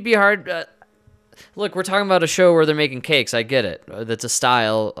 You'd be hard. Look, we're talking about a show where they're making cakes. I get it. That's a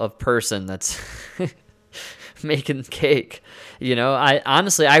style of person that's making cake. You know,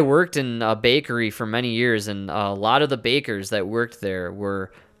 I worked in a bakery for many years, and a lot of the bakers that worked there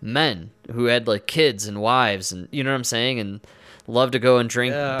were men who had like kids and wives, and you know what I'm saying, and love to go and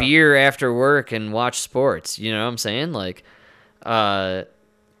drink beer after work and watch sports. You know what I'm saying? Like, I'm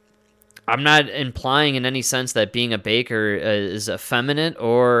not implying in any sense that being a baker is effeminate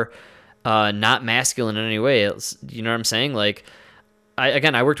or not masculine in any way. You know what I'm saying? Like,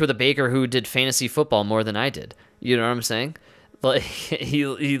 I worked with a baker who did fantasy football more than I did. You know what I'm saying? Like,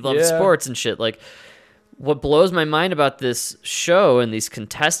 he loved sports and shit. Like, what blows my mind about this show and these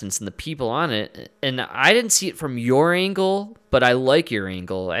contestants and the people on it, and I didn't see it from your angle, but I like your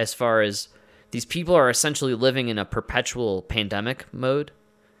angle as far as these people are essentially living in a perpetual pandemic mode,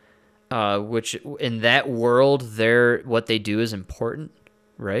 which in that world, what they do is important,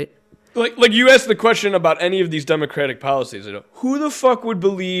 right? Like you asked the question about any of these democratic policies. You know, who the fuck would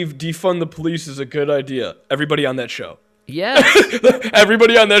believe defund the police is a good idea? Everybody on that show. Yes.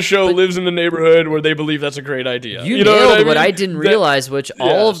 Everybody on that show lives in the neighborhood where they believe that's a great idea. You know nailed what I didn't realize, which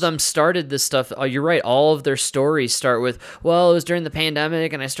all of Yes. them started this stuff. Oh, you're right. All of their stories start with, well, it was during the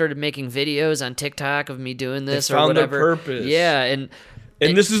pandemic, and I started making videos on TikTok of me doing this or found their whatever. purpose. Yeah, and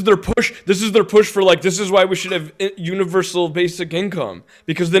this is their push. This is their push for, like, this is why we should have universal basic income,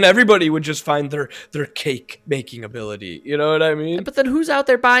 because then everybody would just find their cake making ability. You know what I mean? but then who's out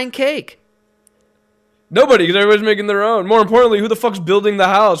there buying cake? Nobody, because everybody's making their own. More importantly, who the fuck's building the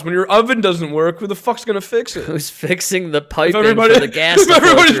house? When your oven doesn't work, who the fuck's gonna fix it? Who's fixing the piping for the gas to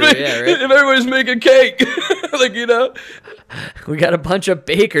flow through? Yeah, right? If everybody's making cake, like, you know. We got a bunch of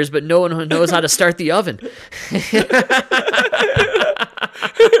bakers, but no one knows how to start the oven.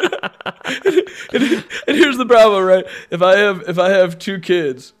 And here's the problem, right? If I have 2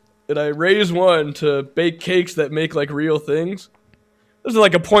 kids and I raise one to bake cakes that make like real things, there's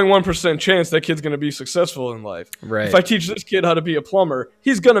like a 0.1% chance that kid's gonna be successful in life. Right. If I teach this kid how to be a plumber,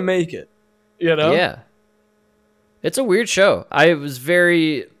 he's gonna make it. You know? Yeah. It's a weird show. I was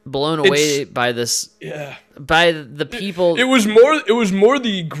very blown away by this. Yeah. By the people. It was more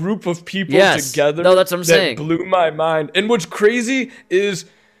the group of people together. No, that's what I'm saying. Blew my mind. And what's crazy is,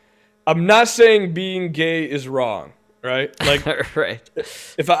 I'm not saying being gay is wrong, right? Like, right.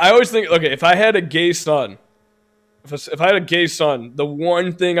 I always think, okay, if I had a gay son, if I had a gay son, the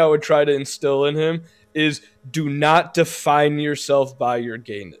one thing I would try to instill in him is, do not define yourself by your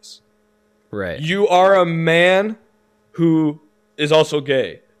gayness. Right. You are a man who is also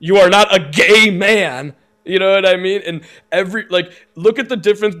gay. You are not a gay man. You know what I mean? And look at the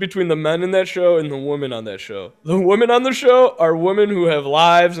difference between the men in that show and the women on that show. The women on the show are women who have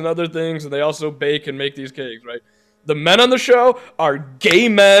lives and other things, and they also bake and make these cakes, right? The men on the show are gay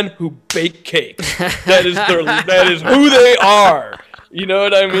men who bake cakes. That is who they are. You know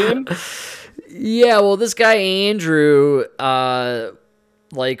what I mean? Yeah, well, this guy Andrew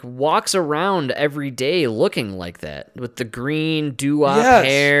walks around every day looking like that, with the green doo-wop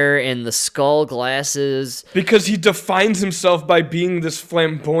hair and the skull glasses. Because he defines himself by being this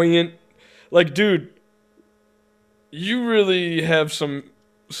flamboyant. Like, dude, you really have some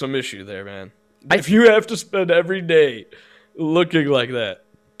issue there, man. If you have to spend every day looking like that.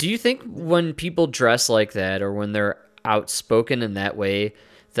 Do you think when people dress like that or when they're outspoken in that way,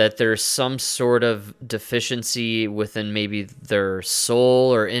 that there's some sort of deficiency within maybe their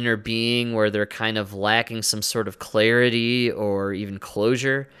soul or inner being where they're kind of lacking some sort of clarity or even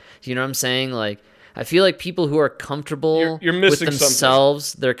closure? You know what I'm saying? Like, I feel like people who are comfortable You're with missing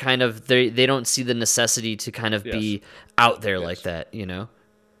themselves, they're kind of, they don't see the necessity to kind of be out there like that, you know?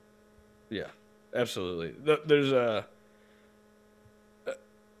 Yeah, absolutely. There's a...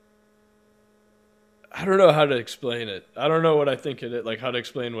 I don't know how to explain it. I don't know what I think it is, like how to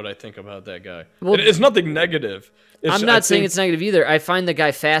explain what I think about that guy. Well, it's nothing negative. I'm not saying it's negative either. I find the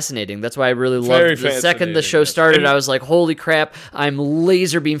guy fascinating. That's why I really loved the second the show started. I was like, holy crap, I'm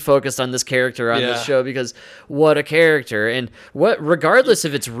laser beam focused on this character on this show because what a character. And regardless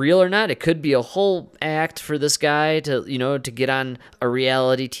if it's real or not, it could be a whole act for this guy to, you know, to get on a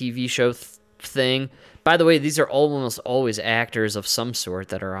reality TV show thing. By the way, these are almost always actors of some sort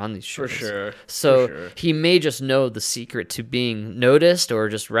that are on these shows. For sure. So he may just know the secret to being noticed or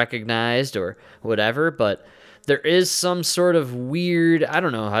just recognized or whatever, but there is some sort of weird, I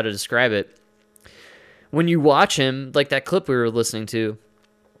don't know how to describe it. When you watch him, like that clip we were listening to,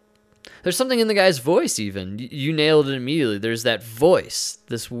 there's something in the guy's voice even. You nailed it immediately. There's that voice,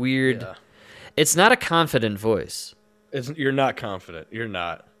 this weird... Yeah. It's not a confident voice. You're not confident. You're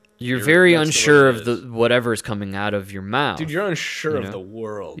not. You're very unsure of whatever's coming out of your mouth. Dude, you're unsure of the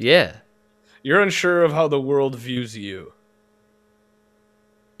world. Yeah. You're unsure of how the world views you.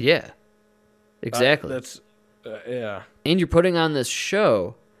 Yeah. Exactly. Yeah. And you're putting on this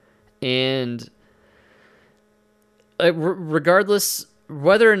show, and regardless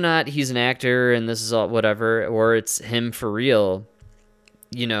whether or not he's an actor and this is all whatever, or it's him for real,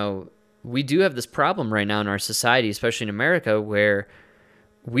 you know, we do have this problem right now in our society, especially in America, where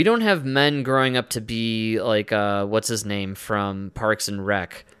we don't have men growing up to be like, what's his name from Parks and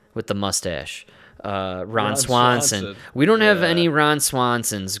Rec with the mustache? Ron Swanson. We don't have any Ron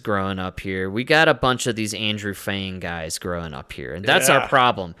Swansons growing up here. We got a bunch of these Andrew Fang guys growing up here, and that's our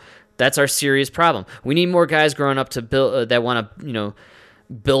problem. That's our serious problem. We need more guys growing up to build that want to, you know,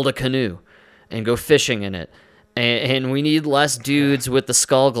 build a canoe and go fishing in it. And we need less dudes with the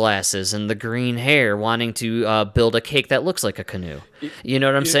skull glasses and the green hair wanting to build a cake that looks like a canoe. You know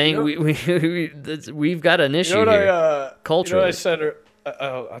what I'm saying? We've got an issue here. Culturally. You know what I said?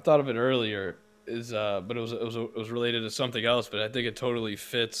 I thought of it earlier. But it was related to something else. But I think it totally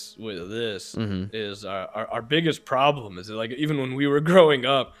fits with this. Mm-hmm. Is our biggest problem is that, like, even when we were growing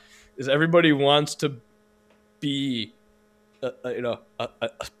up, is everybody wants to be a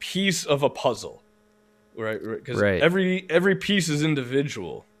piece of a puzzle. Right, because every piece is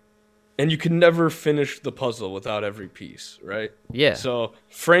individual, and you can never finish the puzzle without every piece, right? Yeah. So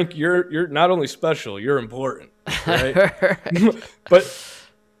Frank, you're not only special, you're important, right?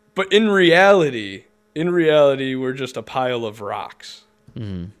 but in reality, we're just a pile of rocks,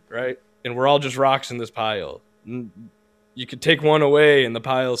 right? And we're all just rocks in this pile. You could take one away, and the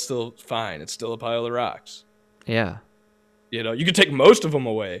pile's still fine. It's still a pile of rocks. Yeah. You know, you could take most of them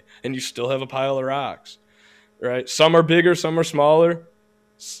away, and you still have a pile of rocks. Right? Some are bigger, some are smaller.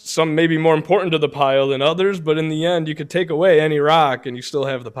 Some may be more important to the pile than others, but in the end, you could take away any rock and you still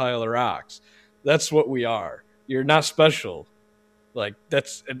have the pile of rocks. That's what we are. You're not special. Like, I'm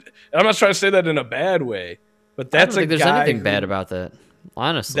not trying to say that in a bad way, but that's I don't think there's anything bad about that,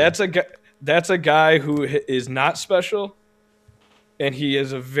 honestly. That's a guy who is not special, and he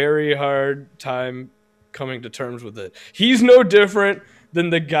has a very hard time coming to terms with it. He's no different than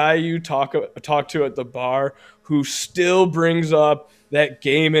the guy you talk to at the bar who still brings up that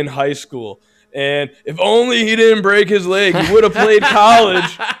game in high school. And if only he didn't break his leg, he would have played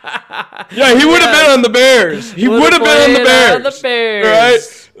college. Yeah, he would have been on the Bears. He would have been on the Bears. Right?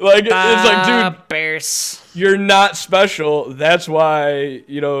 Like, it's like, dude, Bears. You're not special. That's why,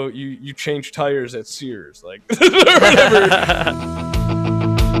 you know, you change tires at Sears. Like, whatever.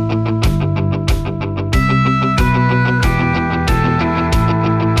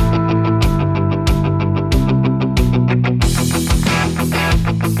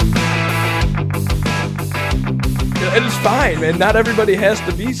 And it's fine, man. Not everybody has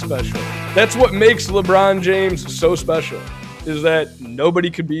to be special. That's what makes LeBron James so special, is that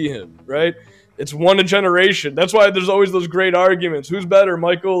nobody could be him, right? It's one a generation. That's why there's always those great arguments. Who's better,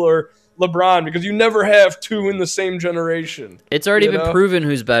 Michael or LeBron? Because you never have two in the same generation. It's already been proven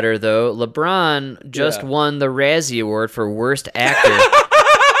who's better, though. LeBron just won the Razzie Award for Worst Actor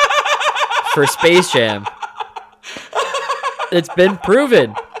for Space Jam. It's been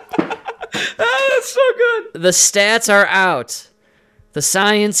proven. That's so good. The stats are out. The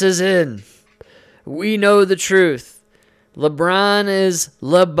science is in. We know the truth. LeBron is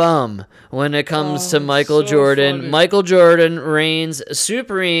LeBum when it comes to Michael so Jordan. funny. Michael Jordan reigns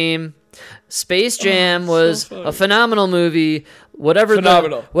supreme. Space Jam was a phenomenal movie. Whatever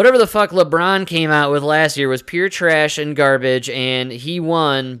the fuck LeBron came out with last year was pure trash and garbage, and he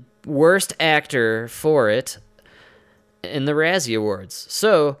won Worst Actor for it in the Razzie Awards.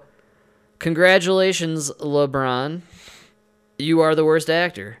 So, congratulations, LeBron. You are the worst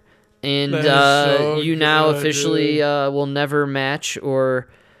actor. And That is so you now good, officially will never match, or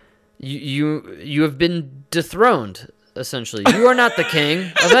you have been dethroned. Essentially, you are not the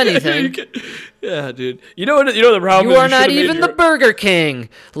king of anything. Yeah, dude. You know what? You know the problem. You is are not should've made even the Burger King,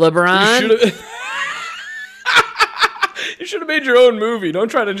 LeBron. You should have made your own movie. Don't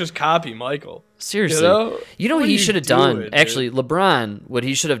try to just copy Michael. Seriously, You know? what What he are you should have done? doing, dude? Actually, LeBron, what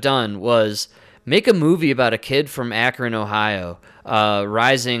he should have done was make a movie about a kid from Akron, Ohio,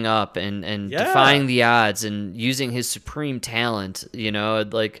 rising up and defying the odds and using his supreme talent. You know,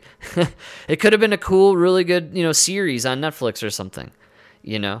 like it could have been a cool, really good, series on Netflix or something.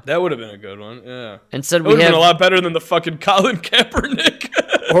 You know, That would have been a good one. Yeah. instead It we would have have been a lot better than the fucking Colin Kaepernick.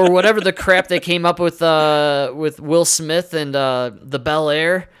 or whatever the crap they came up with Will Smith and the Bel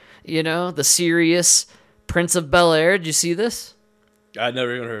Air. You know, the serious Prince of Bel Air. Did you see this? I'd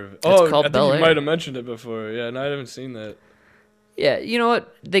never even heard of it. It's I called think Bel you Air. might have mentioned it before. Yeah, and I haven't seen that. Yeah, you know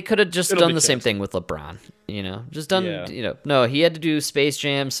what? They could have just It'll done be the same canceled. thing with LeBron. You know, just done. Yeah. No, he had to do Space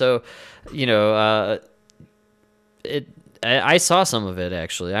Jam. So, I saw some of it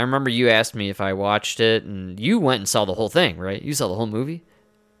actually. I remember you asked me if I watched it, and you went and saw the whole thing, right? You saw the whole movie.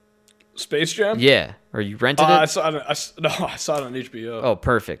 Space Jam? Yeah, or you rented I it? saw it. I saw it on HBO. Oh,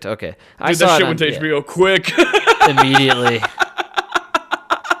 perfect. Okay, I Dude, saw that it shit on, went to HBO quick. immediately.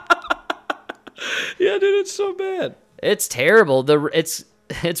 Yeah, dude, it's so bad. It's terrible. It's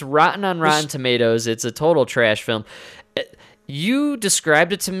rotten on Rotten Tomatoes. It's a total trash film. You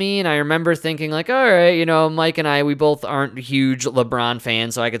described it to me, and I remember thinking, like, all right, Mike and I, we both aren't huge LeBron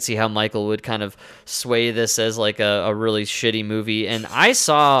fans, so I could see how Michael would kind of sway this as like a really shitty movie. And I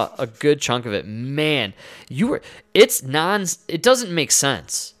saw a good chunk of it. Man, it doesn't make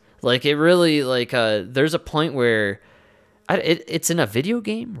sense. Like, it really, there's a point where it's in a video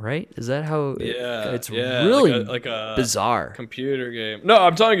game, right? Is that how? It's really like a bizarre computer game. No,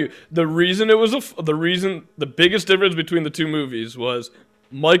 I'm telling you, the reason the biggest difference between the two movies was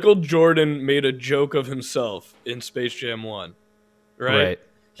Michael Jordan made a joke of himself in Space Jam 1, right?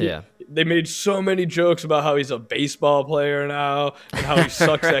 Yeah. They made so many jokes about how he's a baseball player now and how he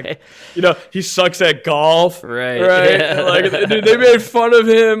sucks Right. he sucks at golf. Right. Yeah. Like, dude, they made fun of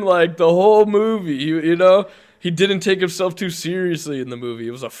him like the whole movie. He didn't take himself too seriously in the movie.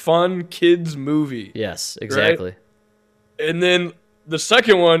 It was a fun kids movie. Yes, exactly. And then the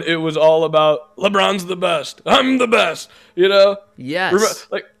second one, it was all about LeBron's the best. I'm the best. Yes.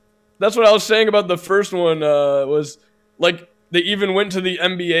 That's what I was saying about the first one. Was like they even went to the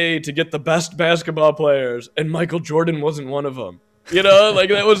NBA to get the best basketball players, and Michael Jordan wasn't one of them. Like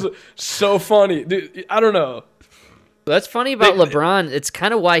that was so funny. Dude, I don't know. That's funny about LeBron. It's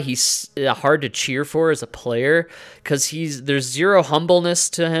kind of why he's hard to cheer for as a player, because there's zero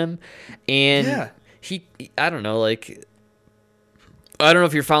humbleness to him, and I don't know, I don't know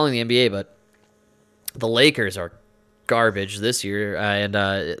if you're following the NBA, but the Lakers are garbage this year, and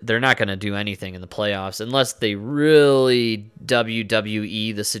they're not going to do anything in the playoffs unless they really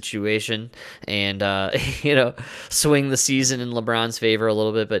WWE the situation and swing the season in LeBron's favor a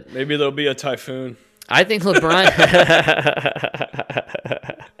little bit. But maybe there'll be a typhoon. I think LeBron.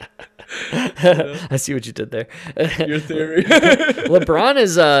 I see what you did there. Your theory. LeBron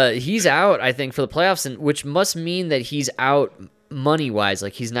is he's out, I think, for the playoffs, and which must mean that he's out money wise.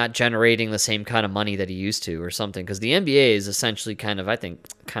 Like, he's not generating the same kind of money that he used to, or something. Because the NBA is essentially kind of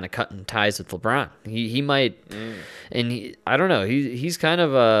cutting ties with LeBron. He might, and I don't know. He's kind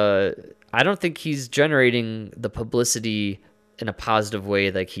of I don't think he's generating the publicity in a positive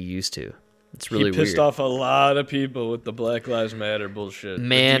way like he used to. It's really weird. He pissed off a lot of people with the Black Lives Matter bullshit.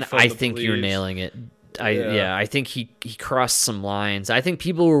 Man, I think you're nailing it. I think he crossed some lines. I think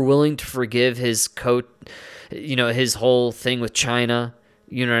people were willing to forgive his his whole thing with China.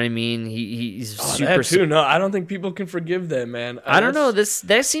 You know what I mean? He's super. That too. No, I don't think people can forgive that, man. I don't know.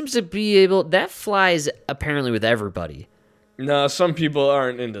 That seems to be able. That flies apparently with everybody. No, some people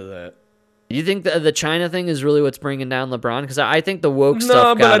aren't into that. You think the China thing is really what's bringing down LeBron? Because I think the woke stuff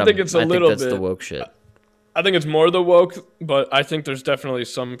No, but got I think him. it's a little that's bit. the woke shit. I think it's more the woke, but I think there's definitely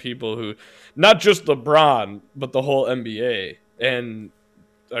some people who, not just LeBron, but the whole NBA, and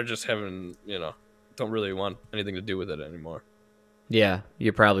are just having, don't really want anything to do with it anymore. Yeah,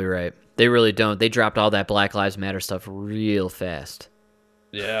 you're probably right. They really don't. They dropped all that Black Lives Matter stuff real fast.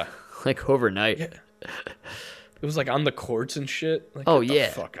 Yeah. Like overnight. Yeah. It was like on the courts and shit. Like, Oh, get yeah.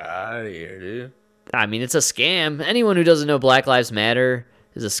 the fuck out of here, dude. I mean, it's a scam. Anyone who doesn't know Black Lives Matter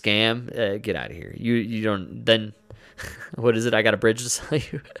is a scam. Get out of here. You don't. Then, what is it? I got a bridge to sell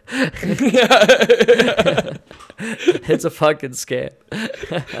you. It's a fucking scam.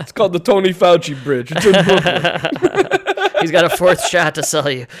 It's called the Tony Fauci Bridge. It's in Brooklyn. He's got a fourth shot to sell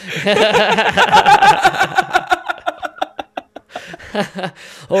you. Well,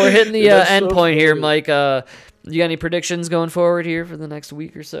 we're hitting the Dude, that's end so point here, funny. Mike. You got any predictions going forward here for the next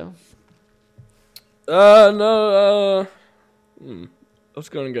week or so? No. What's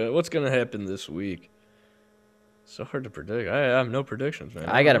gonna happen this week? So hard to predict. I have no predictions, man.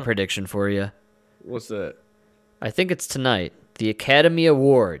 I got a don't know. prediction for you. What's that? I think it's tonight. The Academy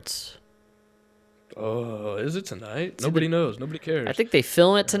Awards. Oh, is it tonight? Nobody knows. Nobody cares. I think they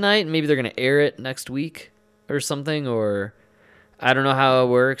film it tonight, and maybe they're gonna air it next week or something. Or I don't know how it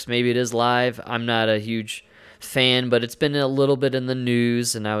works. Maybe it is live. I'm not a huge fan, but it's been a little bit in the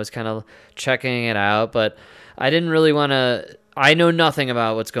news, and I was kind of checking it out. But I didn't really want to. I know nothing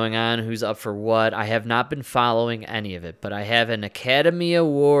about what's going on, who's up for what. I have not been following any of it, but I have an Academy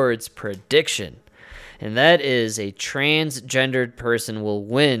Awards prediction. And that is a transgendered person will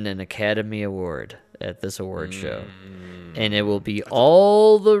win an Academy Award at this award show. And it will be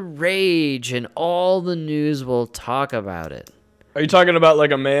all the rage and all the news will talk about it. Are you talking about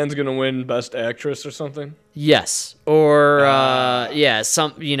like a man's gonna win Best Actress or something? Yes. Or, or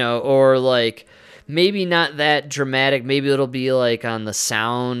like maybe not that dramatic. Maybe it'll be like on the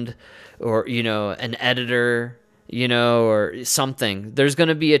sound or, an editor. Or something. There's going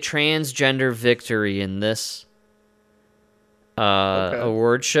to be a transgender victory in this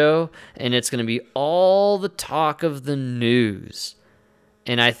award show, and it's going to be all the talk of the news.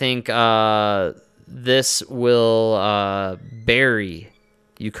 And I think this will bury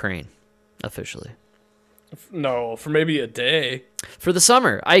Ukraine officially. No, for maybe a day. For the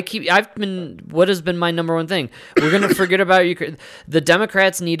summer, what has been my number one thing? We're going to forget about Ukraine. The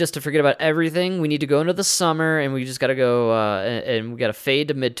Democrats need us to forget about everything. We need to go into the summer, and we just got to go, and we got to fade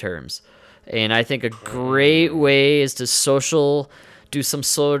to midterms. And I think a great way is to do some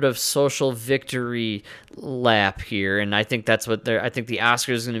sort of social victory lap here. And I think that's what I think the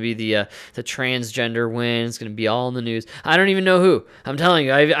Oscars is going to be the transgender win. It's going to be all in the news. I don't even know who. I'm telling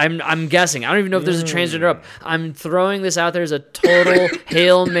you, I'm guessing. I don't even know if there's a transgender up. I'm throwing this out there as a total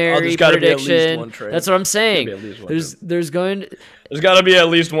Hail Mary gotta be at least prediction. one trade. That's what I'm saying. Gotta be at least one There's got to be at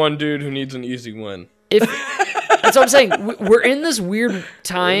least one dude who needs an easy win. That's what I'm saying. We're in this weird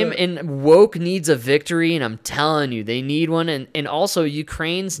time, and woke needs a victory, and I'm telling you, they need one. And also,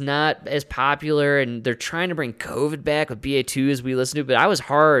 Ukraine's not as popular, and they're trying to bring COVID back with BA2 as we listen to, but I was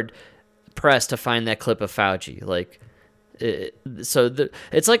hard pressed to find that clip of Fauci.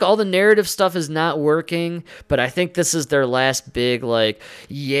 It's like all the narrative stuff is not working, but I think this is their last big,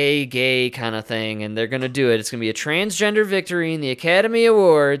 yay gay kind of thing, and they're going to do it. It's going to be a transgender victory in the Academy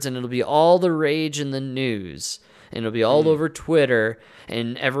Awards, and it'll be all the rage in the news, and it'll be all over Twitter,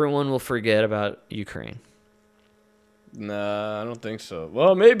 and everyone will forget about Ukraine. Nah, I don't think so.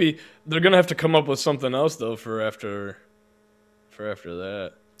 Well, maybe they're going to have to come up with something else, though, for after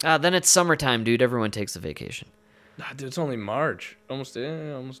that. Then it's summertime, dude. Everyone takes a vacation. Nah, dude, it's only March. Almost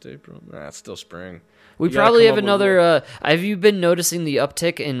April. Nah, it's still spring. We You gotta probably come have up with another. Have you been noticing the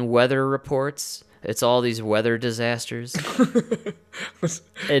uptick in weather reports? It's all these weather disasters.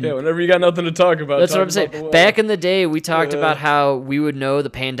 And Yeah, whenever you got nothing to talk about. that's what talk I'm about saying. the weather. Back in the day, we talked Yeah. about how we would know the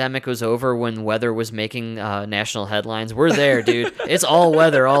pandemic was over when weather was making national headlines. We're there, dude. It's all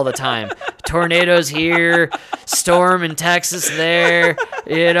weather all the time. Tornadoes here, storm in Texas there.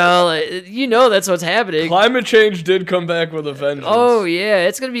 That's what's happening. Climate change did come back with a vengeance. Oh yeah,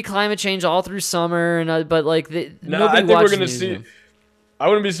 it's gonna be climate change all through summer, and but Nah, nobody I think watches we're gonna the see. news. I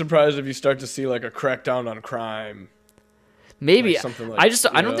wouldn't be surprised if you start to see like a crackdown on crime. Maybe something like-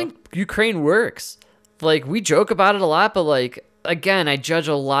 I don't think Ukraine works. We joke about it a lot, but again, I judge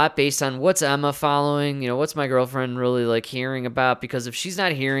a lot based on what's Emma following. What's my girlfriend really hearing about? Because if she's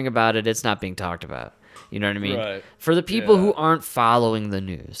not hearing about it, it's not being talked about. You know what I mean? Right. For the people Yeah. who aren't following the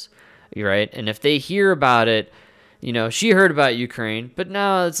news, you're right. And if they hear about it, she heard about Ukraine, but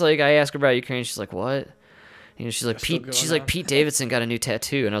now it's I ask her about Ukraine, she's like, what? You know, she's like still Pete. going She's on? like Pete Davidson got a new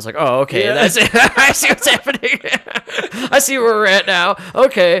tattoo, and I was like, oh, okay, Yeah. that's it. I see what's happening. I see where we're at now.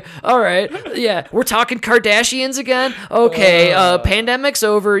 Okay, all right, yeah, we're talking Kardashians again. Okay, pandemic's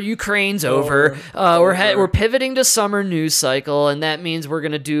over, Ukraine's over. We're pivoting to summer news cycle, and that means we're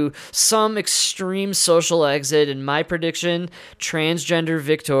gonna do some extreme social exit. And my prediction: transgender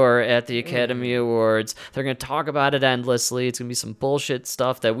Victor at the Academy Awards. They're gonna talk about it endlessly. It's gonna be some bullshit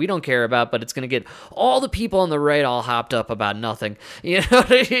stuff that we don't care about, but it's gonna get all the people on the right all hopped up about nothing. You know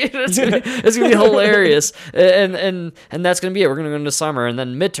what I mean? It's gonna be hilarious, and that's gonna be it. We're gonna go into summer and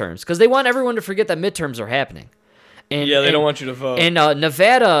then midterms because they want everyone to forget that midterms are happening. And, Yeah, they don't want you to vote. And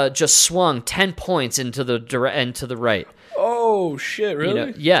Nevada just swung 10 points into the right. Oh shit! Really? You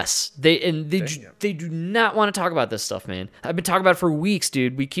know, yes, they do not want to talk about this stuff, man. I've been talking about it for weeks,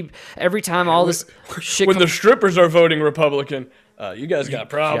 dude. We keep every time all this shit. When the strippers are voting Republican, you guys got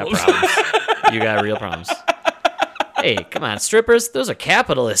problems. You got real problems. Hey, come on, strippers. Those are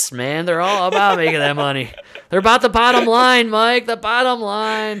capitalists, man. They're all about making that money. They're about the bottom line, Mike. The bottom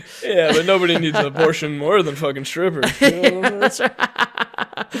line. Yeah, but nobody needs an abortion more than fucking strippers. That's right.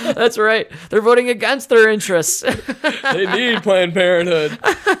 That's right. They're voting against their interests. They need Planned Parenthood.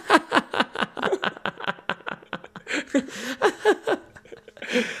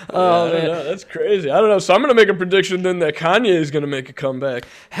 Oh, I don't man. know. That's crazy. I don't know. So I'm gonna make a prediction then that Kanye is gonna make a comeback.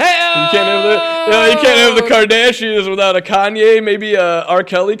 Hell! You can't have the Kardashians without a Kanye. Maybe a R.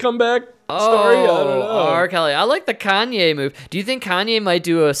 Kelly comeback story. I don't know. R. Kelly. I like the Kanye move. Do you think Kanye might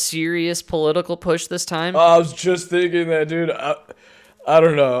do a serious political push this time? I was just thinking that, dude. I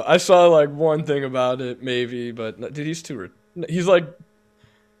don't know. I saw like one thing about it, maybe, but dude, he's too. He's like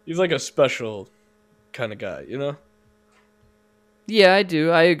a special kind of guy, you know. Yeah, I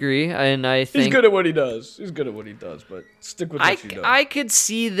do. I agree, and I think He's good at what he does. But stick with what you know. I could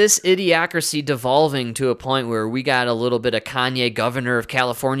see this idiocracy devolving to a point where we got a little bit of Kanye governor of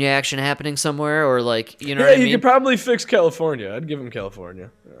California action happening somewhere, or like, you know what I he mean? could probably fix California. I'd give him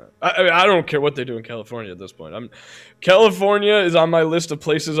California. I mean, I don't care what they do in California at this point. California is on my list of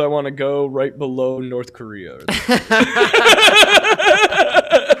places I want to go, right below North Korea.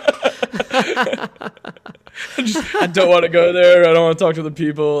 I don't want to go there. I don't want to talk to the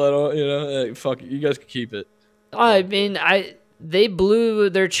people. I don't, fuck it. You guys can keep it. I mean, they blew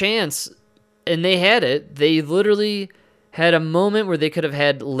their chance, and they had it. They literally had a moment where they could have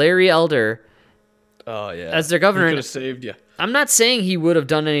had Larry Elder Oh yeah, as their governor. He could have saved you. I'm not saying he would have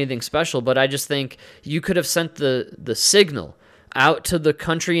done anything special, but I just think you could have sent the signal out to the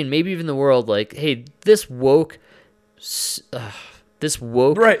country and maybe even the world, like, hey, this woke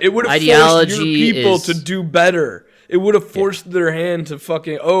Right, it would have forced your ideology people is to do better. It would have forced their hand to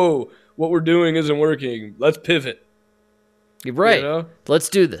fucking, what we're doing isn't working. Let's pivot. You're right. You know? Let's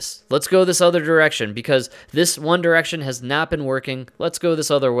do this. Let's go this other direction because this one direction has not been working. Let's go this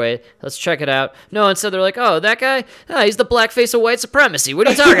other way. Let's check it out. No, instead they're like, oh, that guy? Oh, he's the black face of white supremacy. What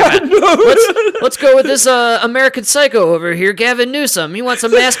are you talking about? Let's go with this American Psycho over here, Gavin Newsom. He wants to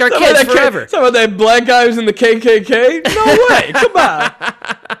mask our kids forever. Talking about that black guy who's in the KKK? No way. Come on.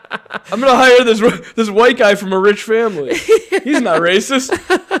 I'm going to hire this white guy from a rich family. He's not racist.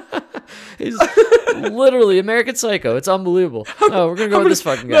 He's literally American Psycho. It's unbelievable. Oh, we're going to go with this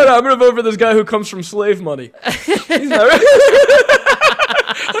fucking guy. No, I'm going to vote for this guy who comes from slave money. He's not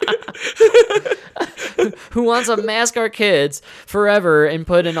Who wants to mask our kids forever and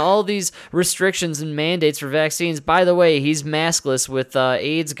put in all these restrictions and mandates for vaccines. By the way, he's maskless with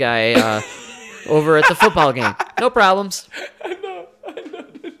AIDS guy over at the football game. No problems. I know.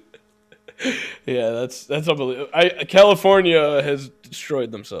 Dude. Yeah, that's unbelievable. California has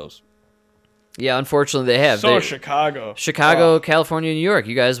destroyed themselves. Yeah, unfortunately they have. So Chicago. California, New York.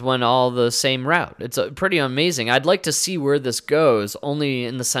 You guys went all the same route. It's pretty amazing. I'd like to see where this goes, only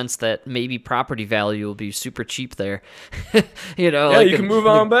in the sense that maybe property value will be super cheap there. Yeah, like you can move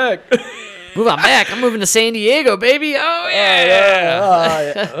on back. Move on back. I'm moving to San Diego, baby. Oh,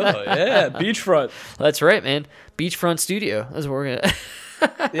 yeah. Oh, yeah. Beachfront. That's right, man. Beachfront studio. That's what we're going to...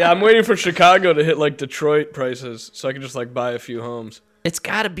 Yeah, I'm waiting for Chicago to hit, like, Detroit prices so I can just, like, buy a few homes. It's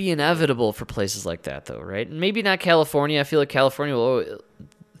got to be inevitable for places like that, though, right? Maybe not California. I feel like California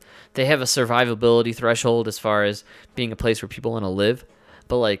they have a survivability threshold as far as being a place where people want to live.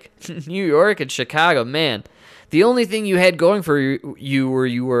 But, like, New York and Chicago, man, the only thing you had going for you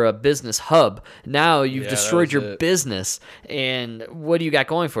were a business hub. Now you've destroyed your business, and what do you got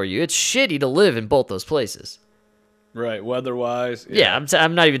going for you? It's shitty to live in both those places. Right, weather-wise. Yeah,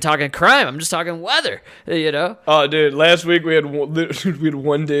 I'm not even talking crime. I'm just talking weather, you know? Oh, dude, last week we had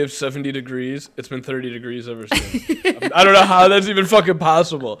one day of 70 degrees. It's been 30 degrees ever since. I don't know how that's even fucking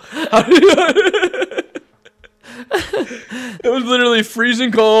possible. It was literally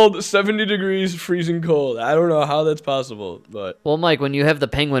freezing cold, 70 degrees, freezing cold. I don't know how that's possible, but Well, Mike, when you have the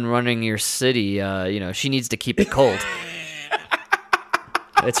penguin running your city, she needs to keep it cold.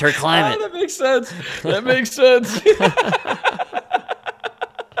 It's her climate. that makes sense. That makes sense.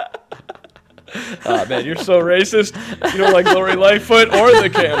 Ah, man, you're so racist. You don't like Lori Lightfoot or the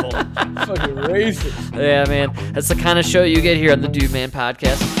camel. Fucking racist. Yeah, man. That's the kind of show you get here on the Dude Man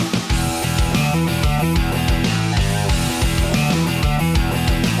Podcast.